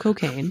lot of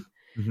cocaine.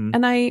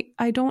 And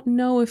I don't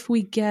know if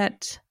we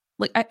get,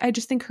 like, I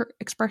just think her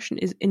expression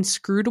is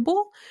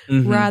inscrutable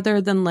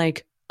rather than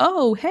like,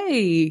 oh,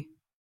 hey,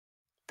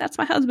 that's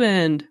my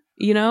husband,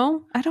 you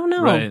know? I don't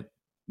know. Right.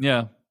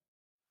 Yeah.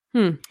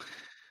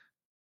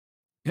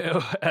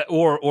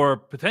 Or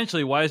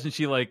potentially, why isn't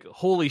she like,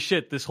 holy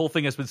shit, this whole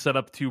thing has been set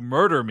up to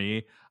murder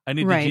me. I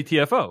need the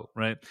GTFO,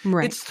 right?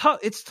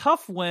 It's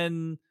tough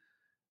when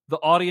the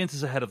audience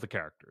is ahead of the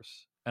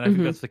characters. And I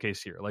think that's the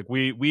case here. Like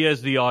we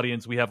as the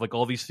audience, we have like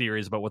all these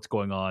theories about what's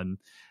going on,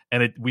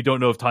 and we don't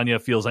know if Tanya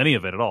feels any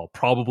of it at all.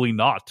 Probably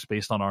not,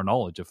 based on our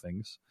knowledge of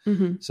things.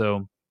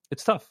 So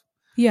it's tough.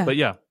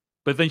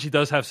 But then she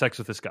does have sex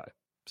with this guy.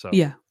 So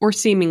or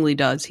seemingly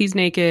does. He's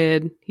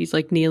naked. He's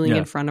like kneeling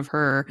in front of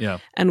her.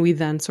 And we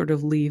then sort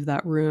of leave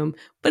that room.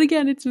 But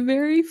again, it's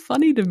very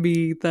funny to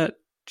me that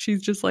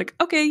she's just like,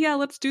 okay, yeah,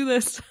 let's do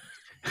this.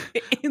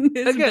 In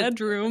this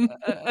bedroom.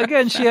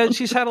 Again,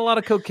 she's had a lot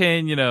of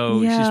cocaine, you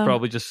know. She's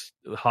probably just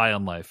high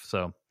on life.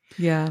 So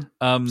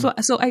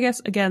so I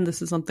guess again,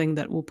 this is something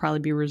that will probably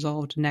be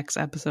resolved next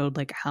episode.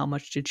 Like, how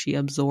much did she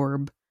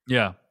absorb?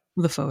 The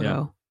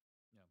photo.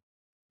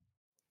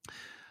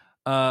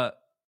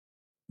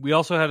 We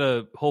also had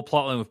a whole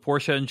plotline with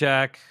Portia and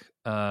Jack.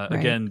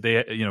 Again,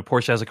 they, you know,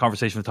 Portia has a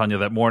conversation with Tanya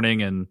that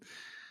morning, and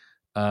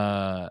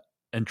Tanya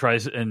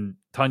tries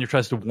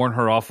to warn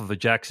her off of the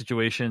Jack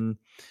situation.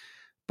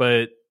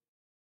 But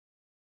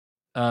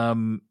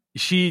Tanya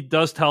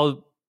does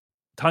tell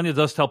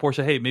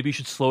Portia, hey, maybe you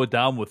should slow it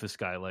down with this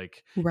guy.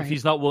 Like, if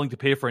he's not willing to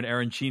pay for an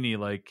arancini,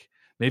 like,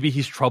 maybe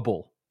he's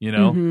trouble, you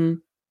know?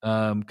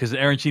 Because an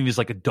arancini is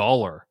like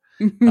 $1.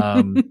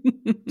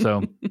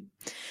 So,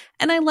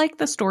 and I like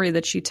the story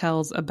that she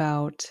tells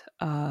about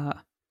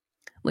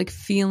like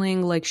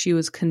feeling like she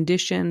was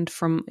conditioned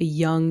from a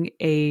young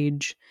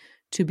age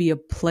to be a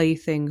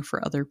plaything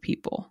for other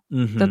people.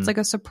 That's like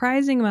a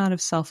surprising amount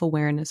of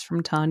self-awareness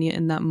from Tanya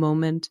in that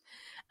moment.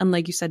 And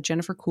like you said,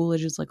 Jennifer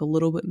Coolidge is like a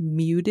little bit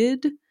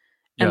muted.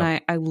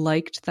 And I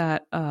liked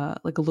that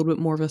like a little bit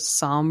more of a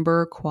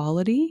somber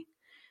quality.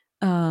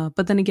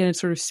 But then again, it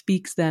sort of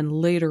speaks then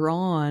later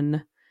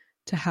on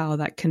to how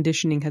that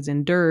conditioning has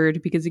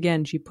endured. Because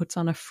again, she puts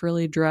on a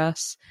frilly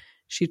dress.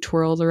 She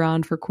twirls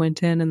around for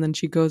Quentin. And then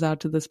she goes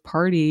out to this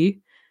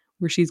party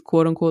where she's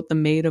quote unquote the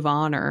maid of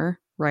honor.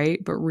 Right.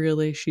 But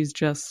really, she's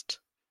just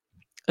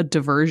a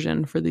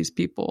diversion for these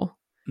people.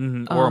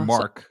 Or a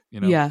mark, you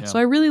know? So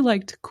I really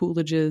liked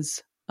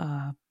Coolidge's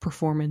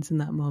performance in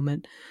that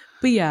moment.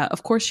 But yeah,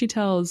 of course, she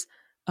tells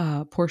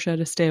Portia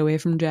to stay away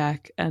from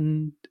Jack,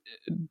 and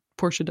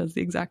Portia does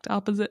the exact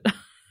opposite.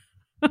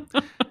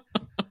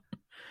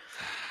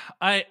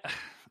 I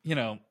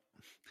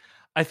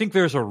think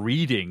there's a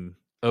reading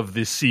of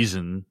this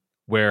season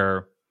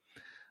where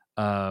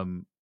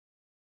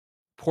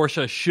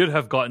Portia should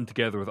have gotten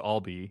together with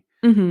Albie,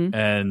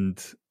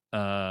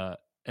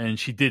 and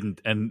she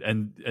didn't,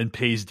 and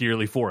pays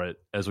dearly for it,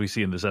 as we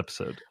see in this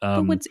episode.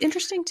 But what's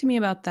interesting to me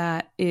about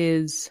that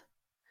is,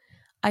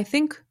 I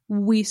think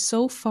we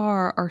so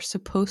far are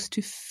supposed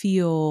to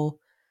feel.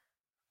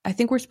 I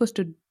think we're supposed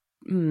to.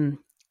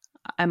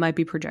 I might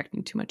be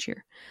projecting too much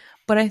here,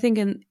 but I think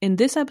in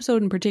this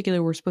episode in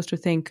particular, we're supposed to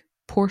think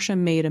Portia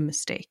made a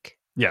mistake.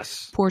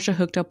 Yes. Portia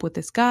hooked up with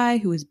this guy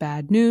who is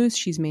bad news.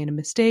 She's made a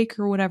mistake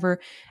or whatever.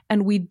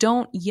 And we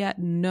don't yet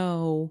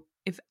know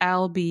if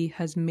Albie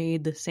has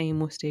made the same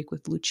mistake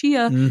with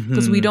Lucia,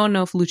 because we don't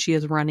know if Lucia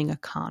is running a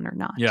con or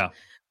not. Yeah.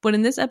 But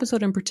in this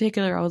episode in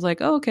particular, I was like,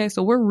 oh, okay,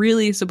 so we're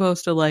really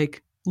supposed to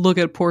like look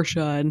at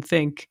Portia and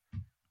think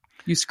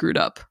you screwed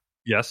up.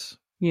 Yes.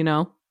 You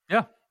know?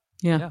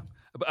 Yeah.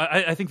 But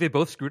I think they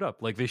both screwed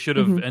up. Like, they should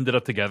have ended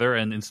up together,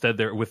 and instead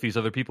they're with these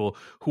other people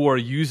who are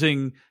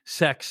using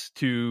sex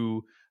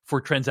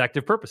for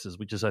transactive purposes,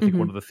 which is, I think,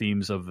 one of the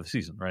themes of the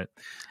season, right?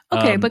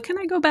 Okay, but can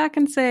I go back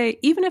and say,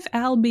 even if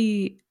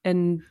Albie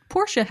and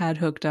Portia had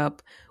hooked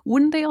up,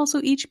 wouldn't they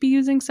also each be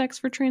using sex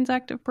for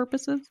transactive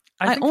purposes?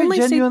 I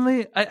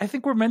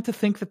think we're meant to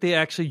think that they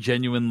actually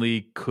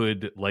genuinely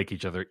could like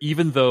each other,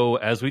 even though,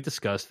 as we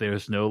discussed,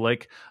 there's no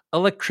like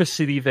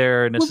electricity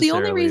there necessarily.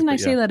 Well, the only reason I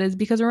say that is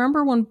because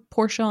remember when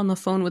Portia on the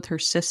phone with her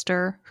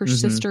sister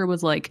sister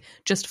was like,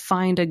 just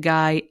find a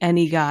guy,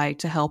 any guy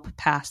to help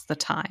pass the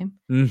time.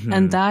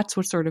 And that's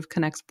what sort of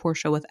connects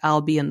Portia with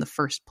Albie in the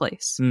first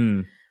place.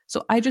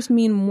 So I just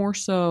mean more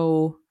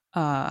so,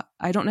 I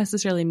don't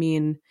necessarily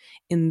mean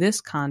in this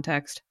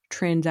context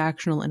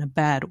transactional in a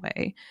bad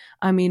way.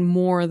 I mean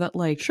more that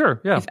like,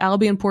 sure, yeah. If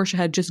Albie and Portia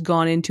had just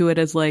gone into it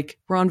as like,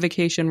 we're on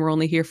vacation, we're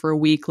only here for a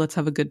week, let's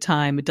have a good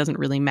time, it doesn't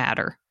really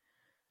matter.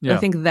 Yeah. I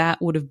think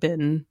that would have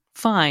been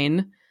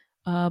fine,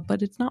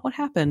 but it's not what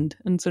happened.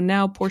 And so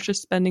now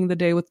Portia's spending the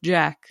day with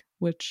Jack,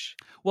 which...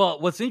 Well,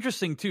 what's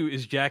interesting too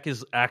is Jack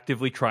is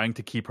actively trying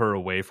to keep her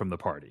away from the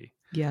party.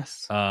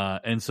 Yes.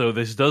 And so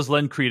this does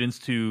lend credence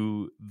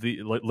to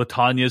the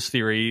Latanya's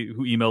theory,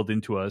 who emailed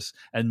into us,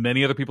 and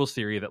many other people's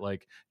theory that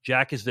like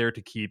Jack is there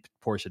to keep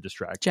Portia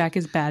distracted. Jack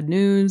is bad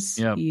news.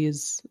 Yep.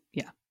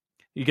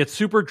 He gets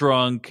super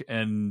drunk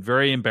and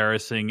very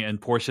embarrassing, and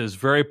Portia is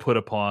very put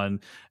upon.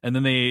 And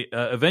then they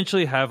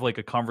eventually have like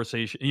a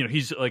conversation. You know,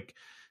 he's like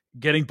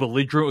getting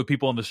belligerent with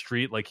people on the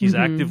street, like he's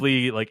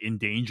actively like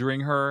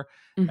endangering her.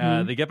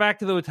 They get back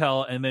to the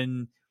hotel, and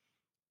then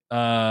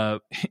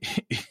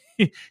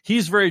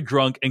he's very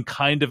drunk and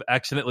kind of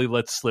accidentally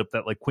lets slip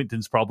that like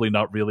Quentin's probably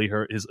not really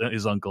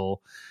his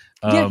uncle.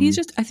 I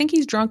think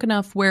he's drunk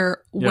enough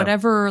where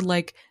whatever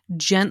like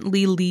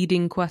gently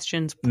leading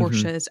questions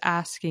Portia is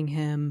asking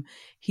him,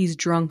 he's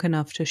drunk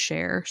enough to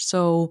share.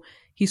 So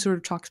he sort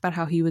of talks about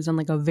how he was in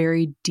like a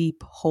very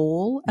deep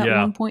hole at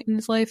one point in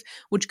his life,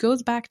 which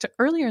goes back to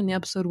earlier in the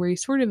episode where he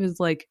sort of is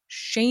like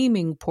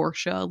shaming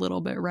Portia a little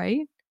bit,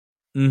 right?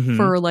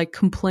 For like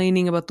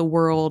complaining about the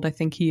world. I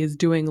think he is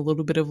doing a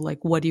little bit of like,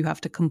 what do you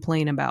have to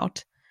complain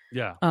about?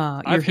 Yeah.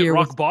 I've hit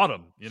rock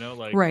bottom, you know,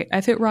 like right.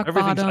 I've hit rock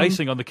everything's bottom.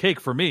 Icing on the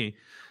cake for me.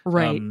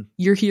 Right.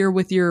 You're here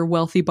with your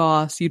wealthy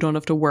boss. You don't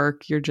have to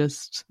work. You're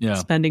just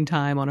spending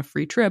time on a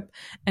free trip.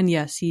 And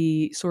yes,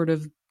 he sort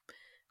of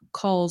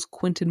calls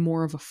Quentin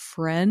more of a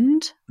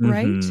friend,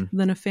 right?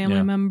 Than a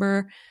family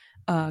member.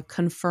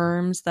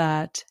 Confirms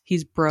that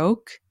he's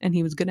broke and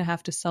he was going to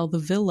have to sell the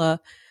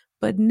villa.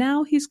 But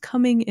now he's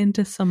coming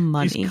into some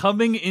money.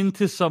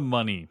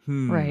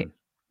 Right.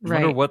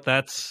 Wonder what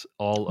that's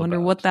all about. Wonder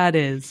what that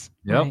is.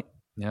 Yep.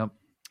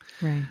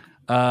 Right.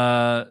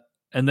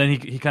 And then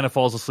he kind of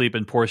falls asleep,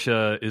 and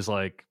Portia is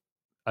like,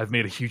 I've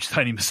made a huge,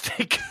 tiny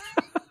mistake.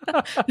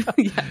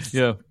 Yes.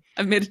 Yeah.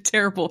 I've made a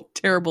terrible,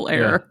 terrible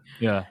error.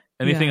 Yeah.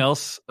 Anything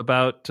else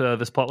about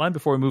this plotline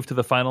before we move to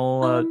the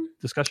final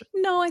discussion?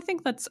 No, I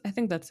think that's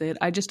it.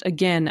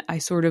 I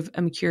sort of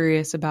am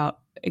curious about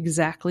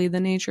exactly the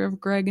nature of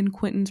Greg and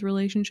Quentin's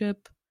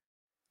relationship.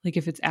 Like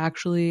if it's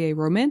actually a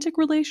romantic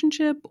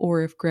relationship,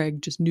 or if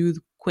Greg just knew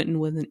Quentin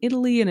was in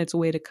Italy and it's a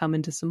way to come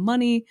into some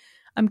money.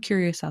 I'm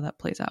curious how that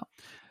plays out.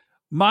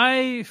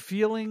 My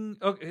feeling,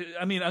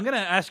 I mean, I'm going to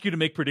ask you to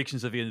make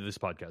predictions at the end of this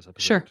podcast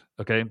episode. Sure.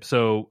 Okay.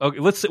 So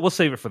we'll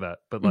save it for that.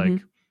 But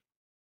like,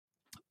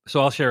 so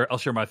I'll share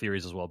my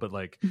theories as well. But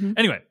like,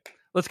 anyway,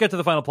 let's get to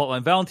the final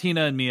plotline.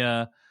 Valentina and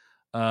Mia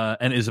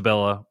and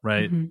Isabella,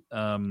 right?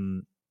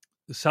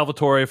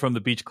 Salvatore from the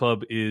beach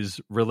club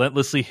is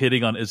relentlessly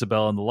hitting on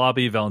Isabella in the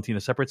lobby.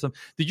 Valentina separates them.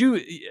 Did you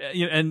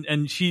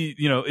and she,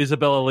 you know,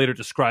 Isabella later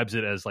describes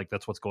it as like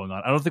that's what's going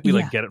on. I don't think we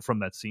like get it from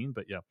that scene,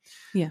 but yeah.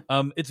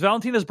 It's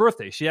Valentina's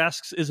birthday. She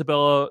asks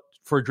Isabella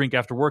for a drink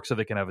after work so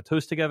they can have a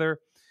toast together.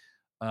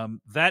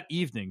 That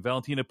evening,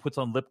 Valentina puts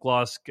on lip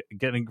gloss,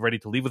 getting ready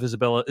to leave with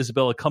Isabella.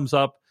 Isabella comes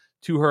up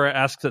to her,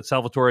 asks that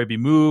Salvatore be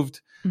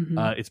moved.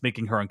 It's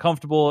making her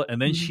uncomfortable,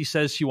 and then she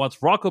says she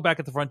wants Rocco back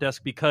at the front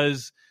desk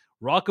because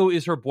Rocco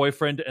is her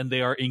boyfriend and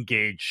they are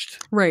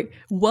engaged. Right.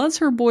 Was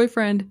her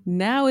boyfriend,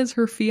 now is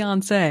her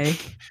fiance.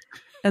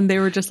 And they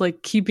were just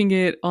like keeping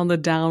it on the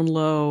down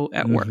low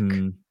at work.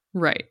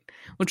 Right.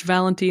 Which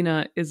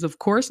Valentina is, of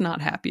course, not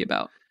happy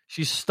about.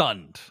 She's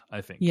stunned,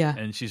 I think. Yeah.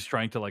 And she's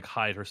trying to like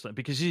hide her stun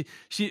because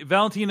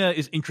Valentina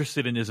is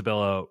interested in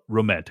Isabella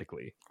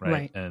romantically.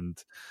 Right. And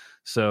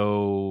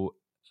so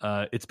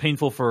it's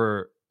painful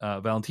for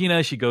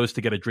Valentina. She goes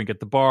to get a drink at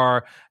the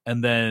bar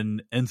and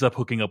then ends up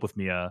hooking up with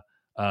Mia.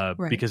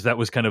 Because that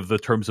was kind of the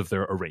terms of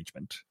their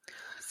arrangement.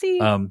 See,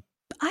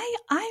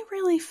 I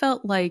really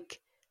felt like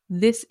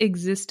this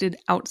existed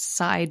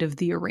outside of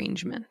the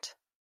arrangement.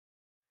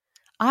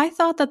 I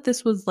thought that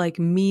this was like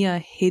Mia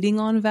hitting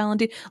on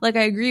Valentina. Like,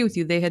 I agree with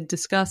you. They had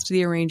discussed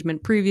the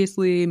arrangement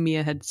previously.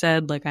 Mia had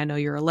said, like, I know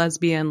you're a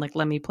lesbian. Like,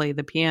 let me play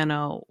the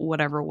piano,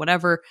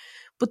 whatever.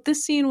 But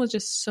this scene was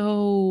just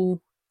so...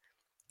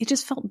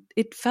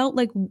 It felt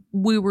like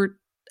we were...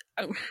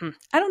 I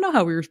don't know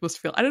how we were supposed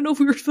to feel. I don't know if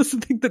we were supposed to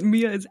think that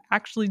Mia is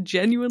actually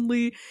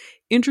genuinely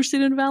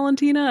interested in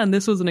Valentina and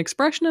this was an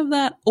expression of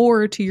that,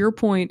 or to your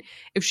point,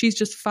 if she's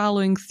just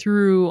following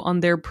through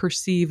on their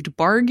perceived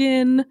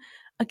bargain.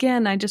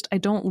 Again, I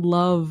don't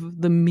love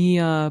the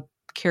Mia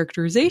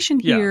characterization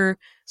Yeah. here,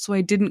 so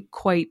I didn't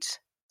quite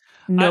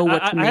know what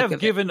to make I have of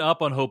given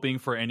up on hoping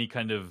for any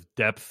kind of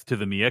depth to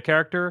the Mia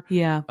character. it.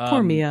 Yeah,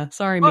 poor Mia.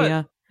 Sorry, but-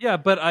 Mia. Yeah,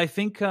 but I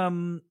think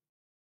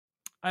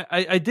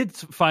I did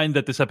find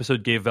that this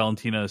episode gave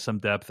Valentina some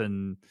depth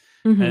and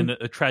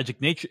a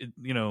tragic nature,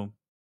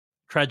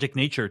 tragic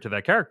nature to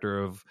that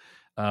character of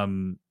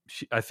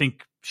I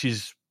think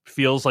she's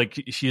feels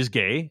like she is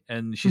gay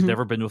and she's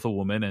never been with a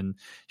woman and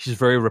she's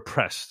very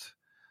repressed.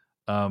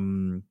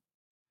 And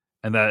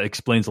that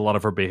explains a lot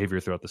of her behavior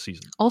throughout the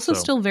season. Also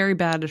still very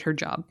bad at her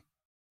job.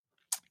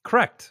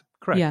 Correct.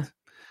 Yeah.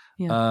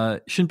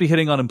 Shouldn't be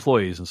hitting on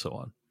employees and so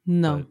on.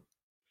 No.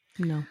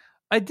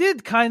 I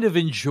did kind of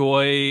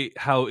enjoy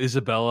how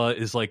Isabella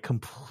is like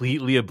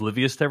completely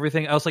oblivious to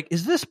everything. I was like,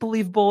 is this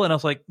believable? And I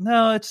was like,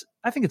 no,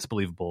 I think it's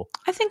believable.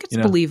 I think it's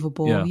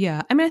believable. Yeah.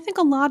 Yeah. I mean, I think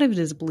a lot of it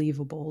is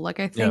believable.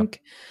 Like, I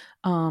think,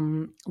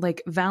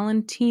 like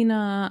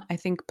Valentina, I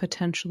think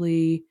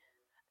potentially,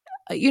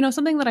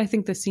 something that I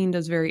think the scene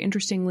does very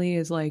interestingly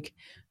is like,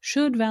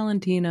 should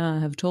Valentina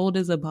have told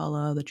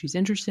Isabella that she's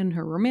interested in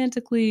her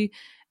romantically?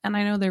 And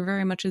I know there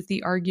very much is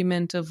the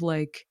argument of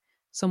like,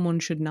 someone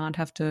should not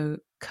have to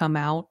come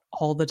out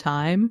all the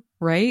time,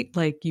 right?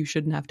 Like you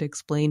shouldn't have to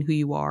explain who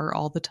you are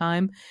all the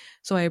time.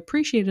 So I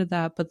appreciated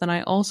that. But then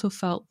I also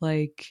felt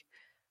like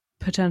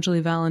potentially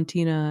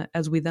Valentina,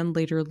 as we then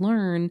later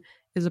learn,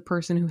 is a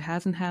person who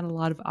hasn't had a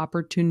lot of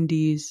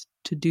opportunities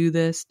to do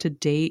this, to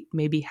date,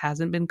 maybe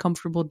hasn't been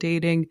comfortable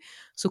dating.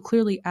 So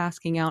clearly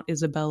asking out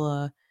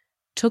Isabella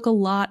took a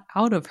lot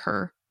out of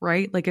her,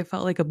 right? Like it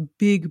felt like a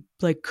big,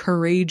 like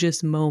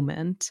courageous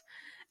moment.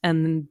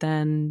 And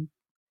then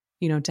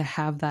to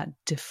have that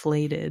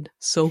deflated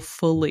so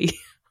fully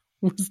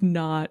was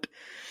not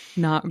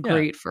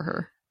great for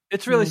her.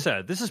 It's really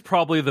sad. This is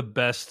probably the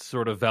best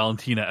sort of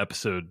Valentina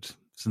episode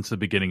since the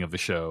beginning of the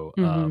show.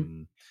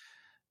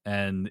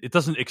 And it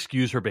doesn't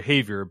excuse her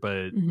behavior,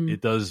 but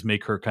it does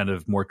make her kind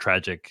of more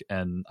tragic.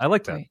 And I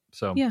like that. Right.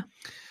 So, yeah.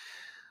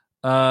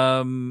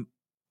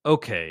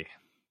 Okay.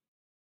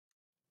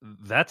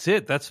 That's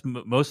it. That's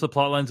most of the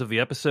plot lines of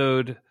the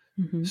episode.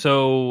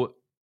 So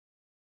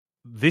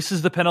this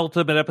is the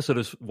penultimate episode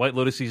of White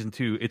Lotus Season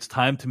 2. It's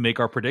time to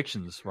make our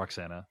predictions,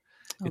 Roxana.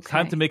 It's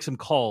time to make some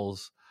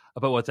calls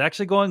about what's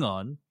actually going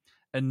on.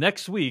 And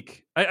next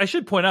week, I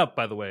should point out,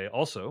 by the way,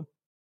 also,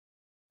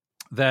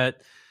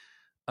 that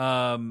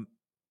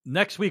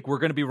next week we're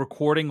going to be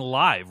recording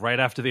live right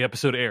after the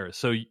episode airs.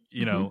 So,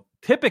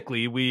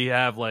 typically we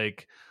have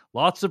like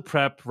lots of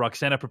prep.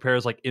 Roxana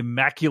prepares like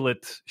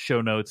immaculate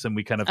show notes and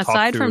we kind of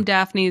aside talk from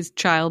Daphne's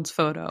child's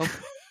photo.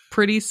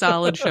 Pretty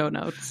solid show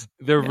notes.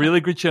 They're really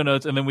good show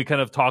notes, and then we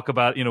kind of talk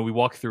about, we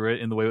walk through it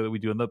in the way that we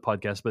do in the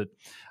podcast. But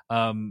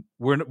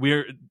we're not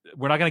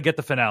going to get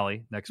the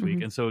finale next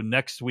week, and so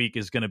next week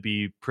is going to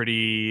be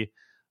pretty.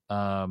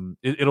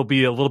 It'll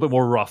be a little bit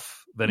more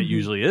rough than it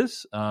usually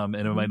is, and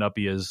it might not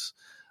be as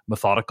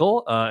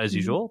methodical as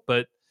usual.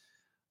 But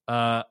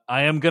I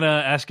am going to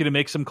ask you to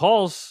make some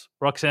calls,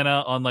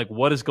 Roxana, on like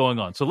what is going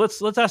on. So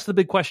let's ask the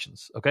big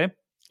questions, okay?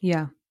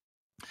 Yeah.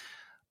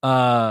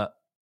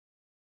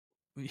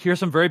 Here's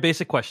some very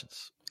basic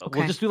questions. Okay.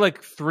 We'll just do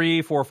like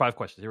 3, 4, or 5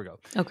 questions. Here we go.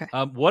 Okay.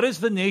 What is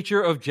the nature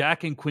of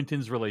Jack and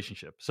Quentin's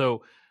relationship?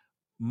 So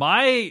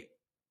my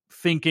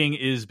thinking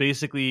is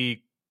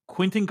basically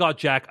Quentin got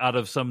Jack out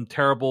of some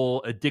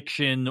terrible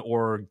addiction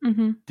or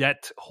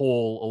debt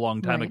hole a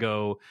long time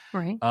ago.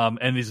 Right.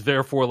 And is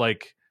therefore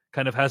like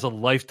kind of has a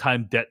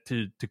lifetime debt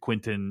to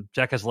Quentin.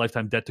 Jack has a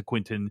lifetime debt to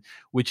Quentin,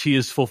 which he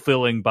is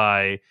fulfilling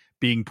by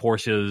being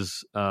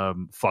Portia's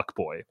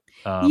fuckboy.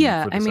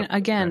 Yeah, I mean,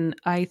 again,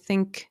 I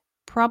think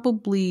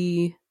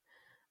probably,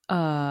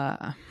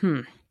 I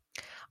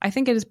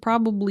think it is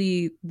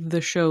probably the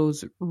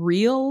show's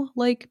real,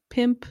 like,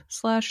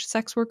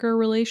 pimp/sex worker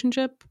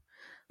relationship.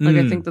 Like,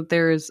 I think that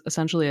there is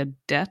essentially a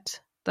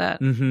debt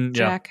that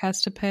Jack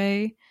has to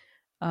pay.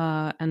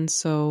 And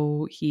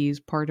so he's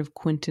part of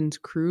Quentin's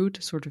crew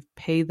to sort of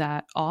pay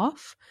that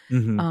off.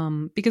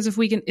 Because if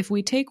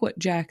we take what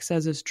Jack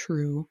says is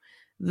true,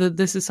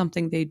 this is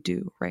something they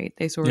do, right?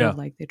 They sort of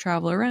like, they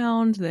travel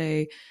around,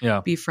 they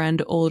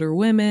befriend older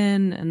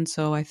women. And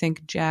so I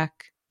think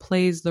Jack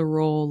plays the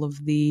role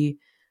of the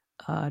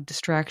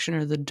distraction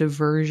or the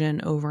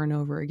diversion over and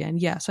over again.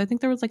 Yeah. So I think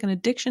there was like an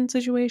addiction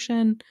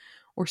situation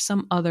or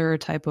some other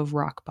type of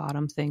rock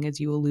bottom thing, as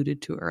you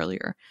alluded to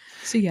earlier.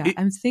 So yeah,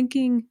 I'm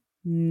thinking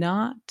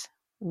not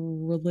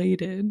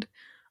related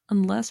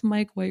unless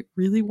Mike White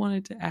really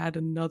wanted to add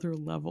another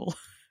level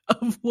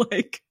of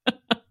like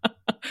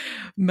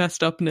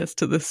messed upness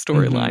to this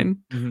storyline.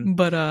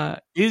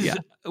 But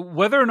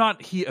whether or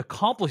not he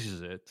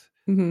accomplishes it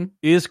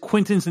is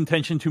Quentin's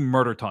intention to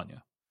murder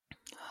Tanya?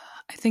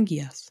 I think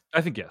yes.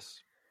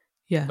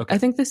 Yeah. Okay. I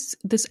think this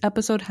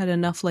episode had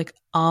enough like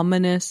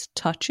ominous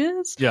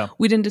touches. Yeah.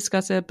 We didn't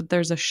discuss it, but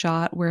there's a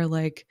shot where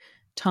like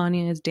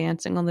Tanya is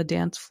dancing on the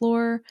dance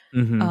floor.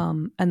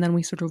 And then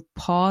we sort of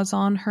pause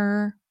on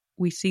her.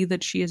 We see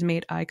that she has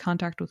made eye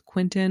contact with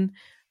Quentin.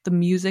 The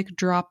music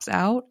drops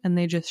out and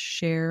they just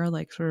share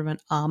like sort of an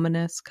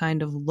ominous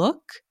kind of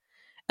look.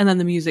 and then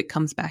the music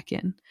comes back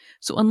in.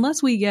 So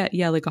unless we get,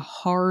 like a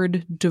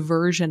hard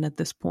diversion at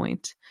this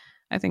point,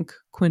 I think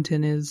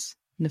Quentin is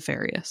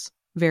nefarious.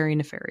 Very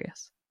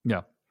nefarious.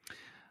 Yeah.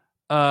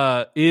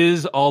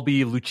 Is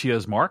Albie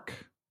Lucia's mark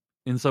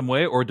in some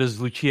way, or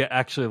does Lucia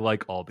actually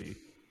like Albie?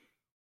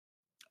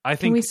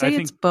 Can we say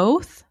it's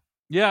both?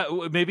 Yeah,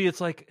 maybe it's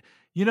like,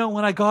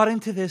 when I got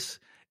into this,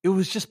 it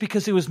was just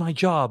because it was my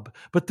job,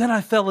 but then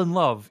I fell in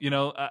love.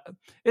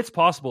 It's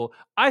possible.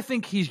 I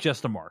think he's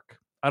just a mark.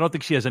 I don't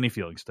think she has any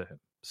feelings to him.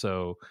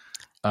 So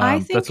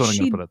that's what I'm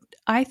going to put it.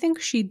 I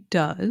think she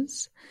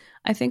does.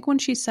 I think when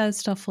she says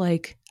stuff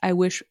like, I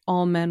wish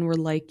all men were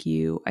like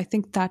you, I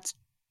think that's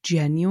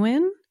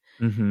genuine.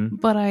 Mm-hmm.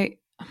 But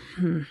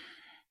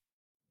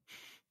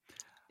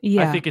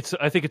yeah. I think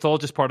it's all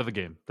just part of the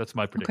game. That's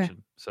my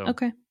prediction.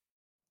 Okay.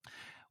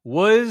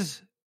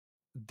 Was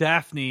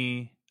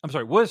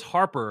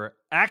Harper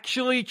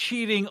actually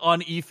cheating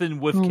on Ethan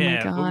with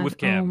Cam? With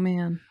Cam? Oh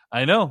man.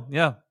 I know.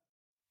 Yeah.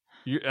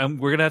 We're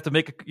going to have to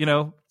make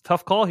a,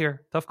 tough call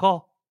here. Tough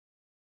call.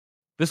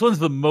 This one's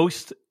the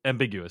most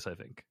ambiguous, I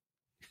think.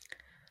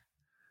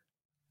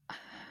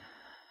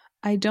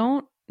 I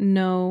don't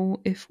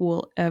know if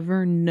we'll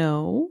ever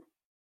know,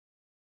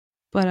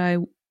 but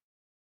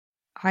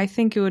I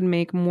think it would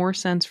make more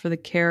sense for the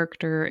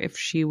character if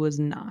she was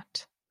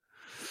not.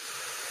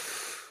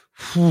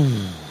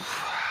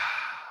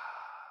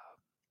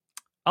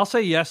 I'll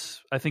say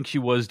yes. I think she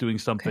was doing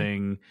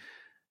something.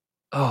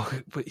 Okay.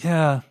 Oh, but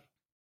yeah.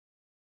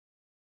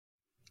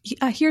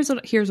 Here's what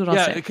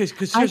I'll say. Because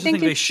here's the thing: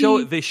 they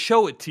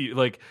show it to you,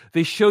 like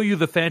they show you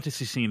the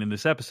fantasy scene in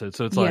this episode.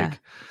 So it's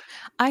like,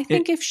 I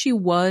think if she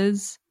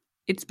was,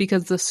 it's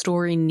because the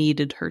story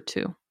needed her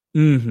to.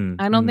 Mm-hmm,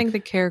 I don't think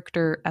the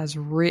character as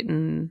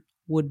written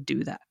would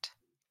do that.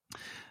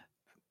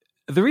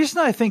 The reason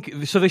I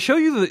think so, they show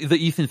you the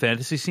Ethan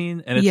fantasy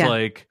scene, and it's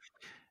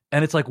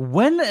like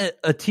when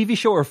a TV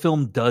show or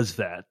film does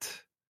that.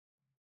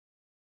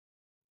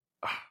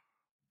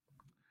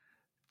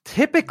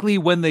 Typically,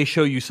 when they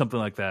show you something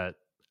like that,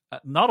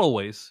 not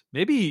always,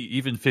 maybe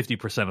even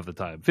 50% of the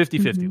time,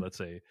 50-50, let's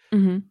say,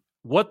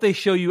 what they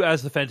show you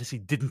as the fantasy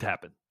didn't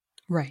happen.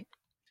 Right.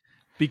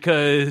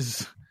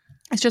 Because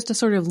it's just to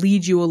sort of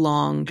lead you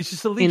along. It's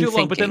just to lead you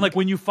along. But then, like,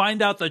 when you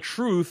find out the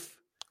truth,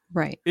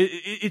 right,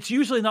 it's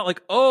usually not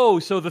like, oh,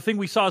 so the thing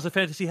we saw as a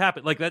fantasy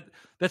happened. Like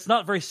that's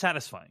not very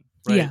satisfying.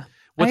 Right? Yeah.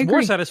 What's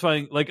more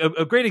satisfying, like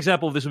a great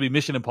example of this would be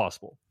Mission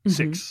Impossible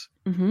 6,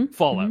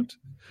 Fallout.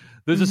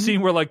 There's a scene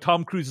where like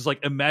Tom Cruise is like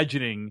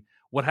imagining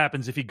what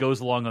happens if he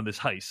goes along on this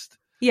heist.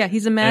 Yeah,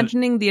 he's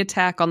imagining the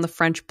attack on the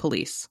French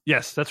police.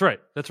 Yes, that's right.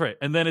 That's right.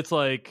 And then it's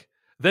like,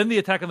 then the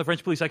attack on the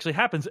French police actually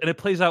happens, and it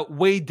plays out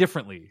way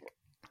differently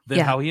than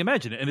how he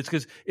imagined it. And it's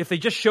because if they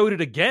just showed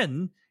it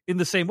again in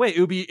the same way, it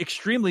would be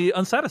extremely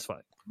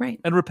unsatisfying, right,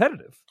 and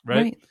repetitive,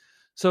 right?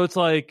 So it's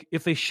like,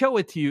 if they show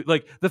it to you,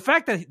 like the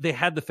fact that they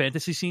had the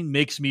fantasy scene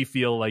makes me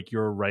feel like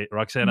you're right,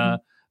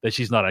 Roxana, that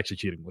she's not actually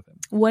cheating with him.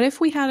 What if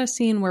we had a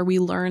scene where we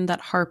learned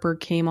that Harper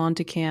came on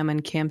to Cam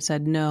and Cam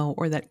said no,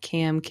 or that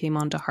Cam came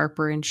on to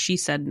Harper and she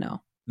said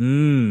no?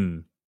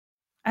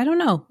 I don't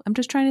know. I'm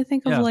just trying to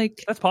think of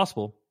like... That's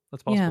possible.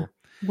 That's possible.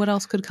 Yeah. What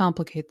else could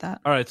complicate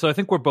that? All right. So I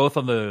think we're both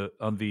on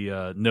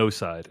the no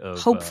side of...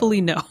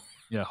 Hopefully no.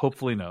 Yeah,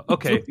 hopefully no.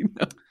 Okay. Hopefully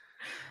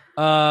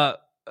no.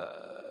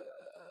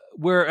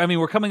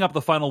 We're coming up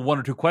the final one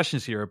or two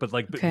questions here, but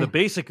like the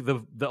basic,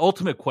 the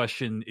ultimate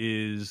question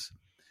is,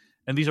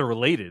 and these are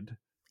related.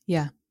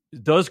 Yeah.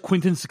 Does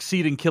Quentin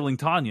succeed in killing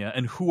Tanya,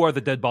 and who are the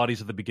dead bodies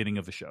at the beginning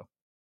of the show?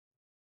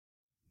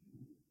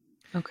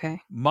 Okay.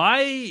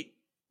 My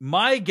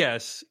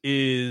guess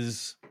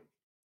is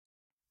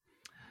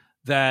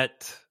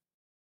that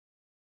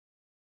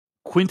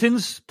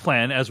Quentin's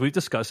plan, as we've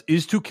discussed,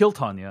 is to kill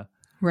Tanya.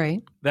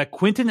 Right. That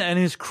Quentin and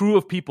his crew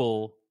of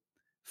people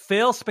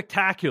fail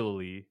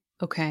spectacularly.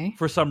 Okay.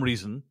 For some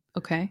reason.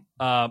 Okay.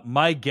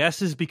 My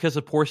guess is because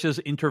of Portia's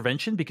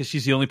intervention, because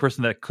she's the only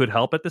person that could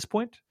help at this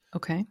point.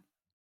 Okay.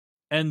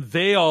 And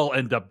they all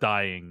end up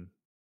dying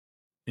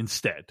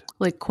instead.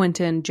 Like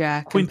Quentin,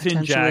 Jack,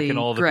 and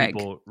all the Greg.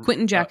 people.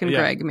 Quentin, Jack, and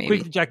Greg, maybe.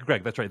 Quentin, Jack, and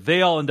Greg. That's right.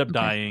 They all end up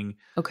dying.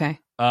 Okay.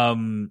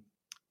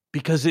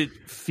 Because it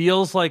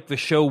feels like the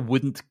show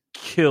wouldn't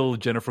kill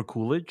Jennifer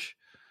Coolidge,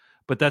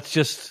 but that's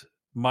just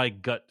my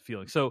gut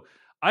feeling. So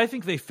I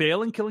think they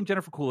fail in killing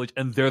Jennifer Coolidge,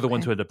 and they're the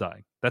ones who end up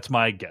dying. That's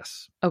my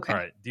guess. Okay. All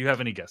right. Do you have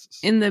any guesses?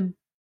 In the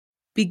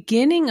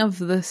beginning of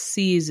the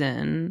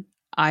season,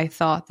 I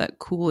thought that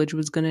Coolidge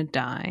was going to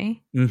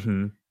die.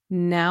 Mm-hmm.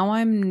 Now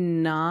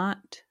I'm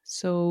not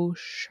so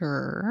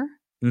sure.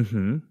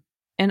 Mm-hmm.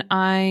 And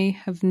I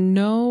have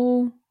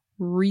no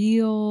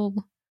real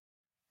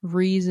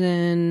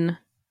reason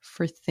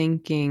for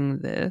thinking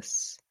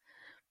this.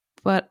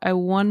 But I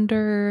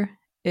wonder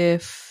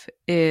if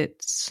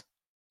it's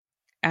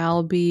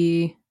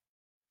Albie,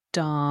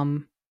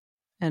 Dom,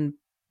 and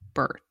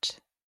Bert.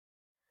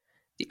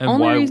 The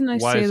only reason I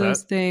say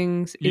those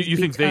things is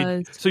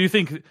because... you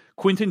think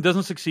Quentin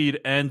doesn't succeed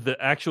and the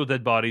actual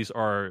dead bodies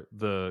are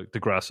the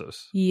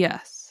Grassos?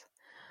 Yes.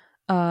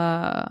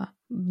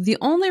 The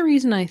only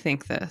reason I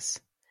think this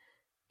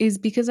is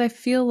because I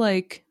feel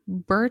like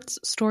Bert's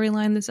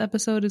storyline this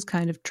episode is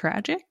kind of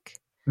tragic.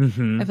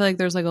 Mm-hmm. I feel like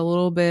there's like a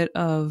little bit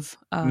of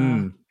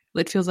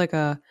it feels like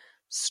a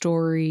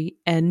story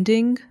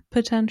ending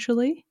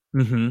potentially.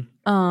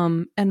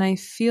 Mm-hmm. And I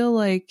feel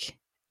like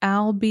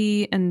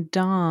Albie and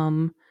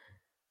Dom,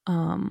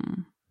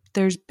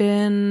 there's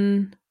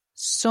been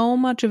so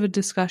much of a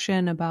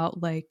discussion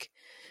about like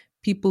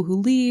people who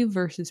leave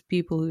versus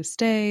people who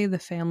stay, the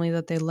family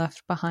that they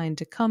left behind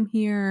to come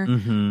here,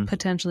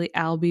 potentially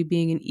Albie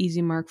being an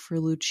easy mark for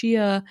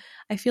Lucia.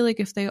 I feel like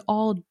if they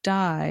all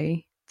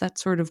die, that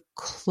sort of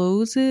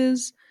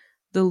closes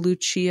the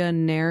Lucia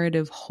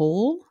narrative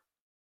hole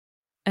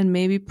and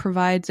maybe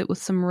provides it with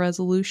some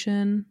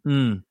resolution.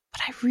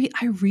 But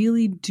I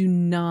really do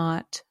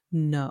not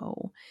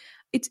know.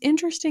 It's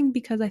interesting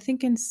because I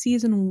think in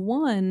season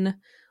 1,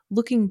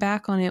 looking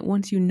back on it,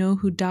 once you know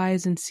who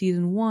dies in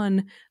season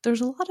 1,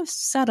 there's a lot of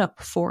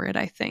setup for it,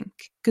 I think.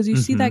 Because you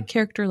see that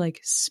character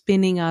like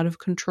spinning out of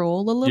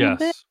control a little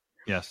bit.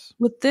 Yes.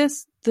 With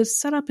this, the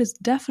setup is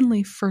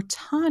definitely for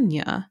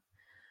Tanya.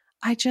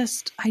 I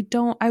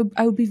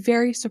would be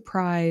very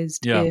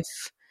surprised if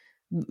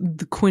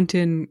the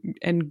Quentin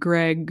and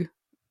Greg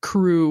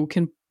crew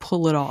can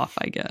pull it off,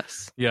 I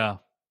guess. Yeah.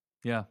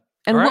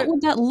 And what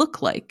would that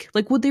look like?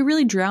 Like, would they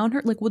really drown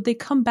her? Like, would they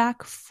come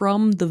back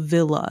from the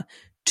villa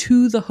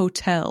to the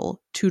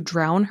hotel to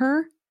drown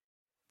her?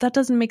 That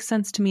doesn't make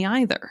sense to me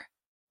either.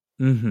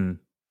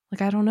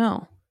 Like, I don't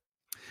know.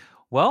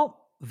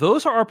 Well,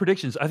 those are our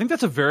predictions. I think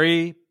that's a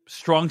very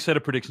strong set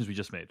of predictions we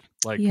just made.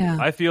 Like,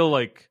 I feel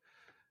like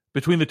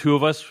between the two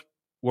of us,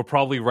 we're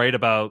probably right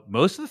about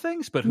most of the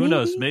things, but who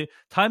knows?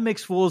 Time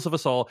makes fools of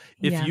us all.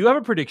 If you have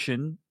a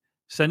prediction,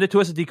 send it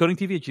to us at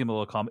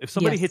decodingtv@gmail.com. If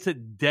somebody hits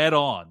it dead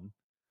on,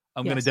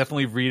 I'm going to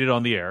definitely read it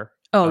on the air.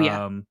 Oh,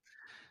 yeah.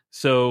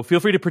 So feel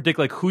free to predict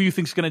like who you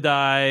think's going to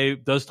die.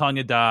 Does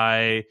Tanya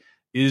die?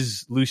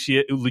 Is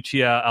Lucia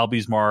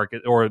Albie's mark,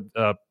 or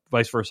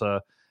vice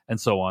versa, and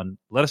so on.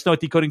 Let us know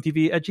at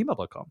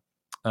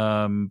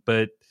decodingtv@gmail.com.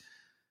 But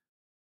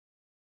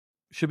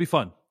should be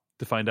fun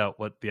to find out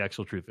what the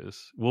actual truth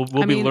is. We'll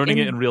be learning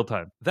it in real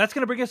time. That's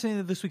going to bring us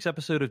into this week's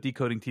episode of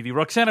Decoding TV.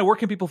 Roxana, where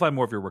can people find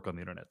more of your work on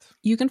the internet?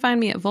 You can find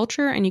me at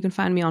Vulture, and you can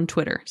find me on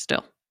Twitter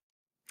still.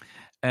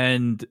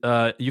 And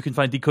you can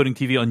find Decoding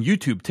TV on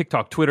YouTube,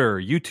 TikTok, Twitter,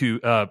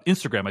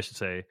 Instagram, I should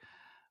say,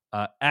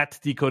 at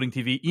Decoding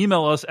TV.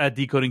 Email us at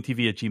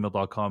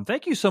decodingtv@gmail.com.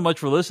 Thank you so much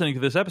for listening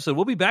to this episode.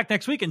 We'll be back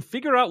next week and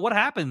figure out what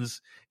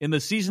happens in the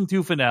season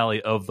 2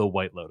 finale of The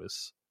White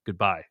Lotus.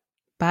 Goodbye.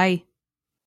 Bye.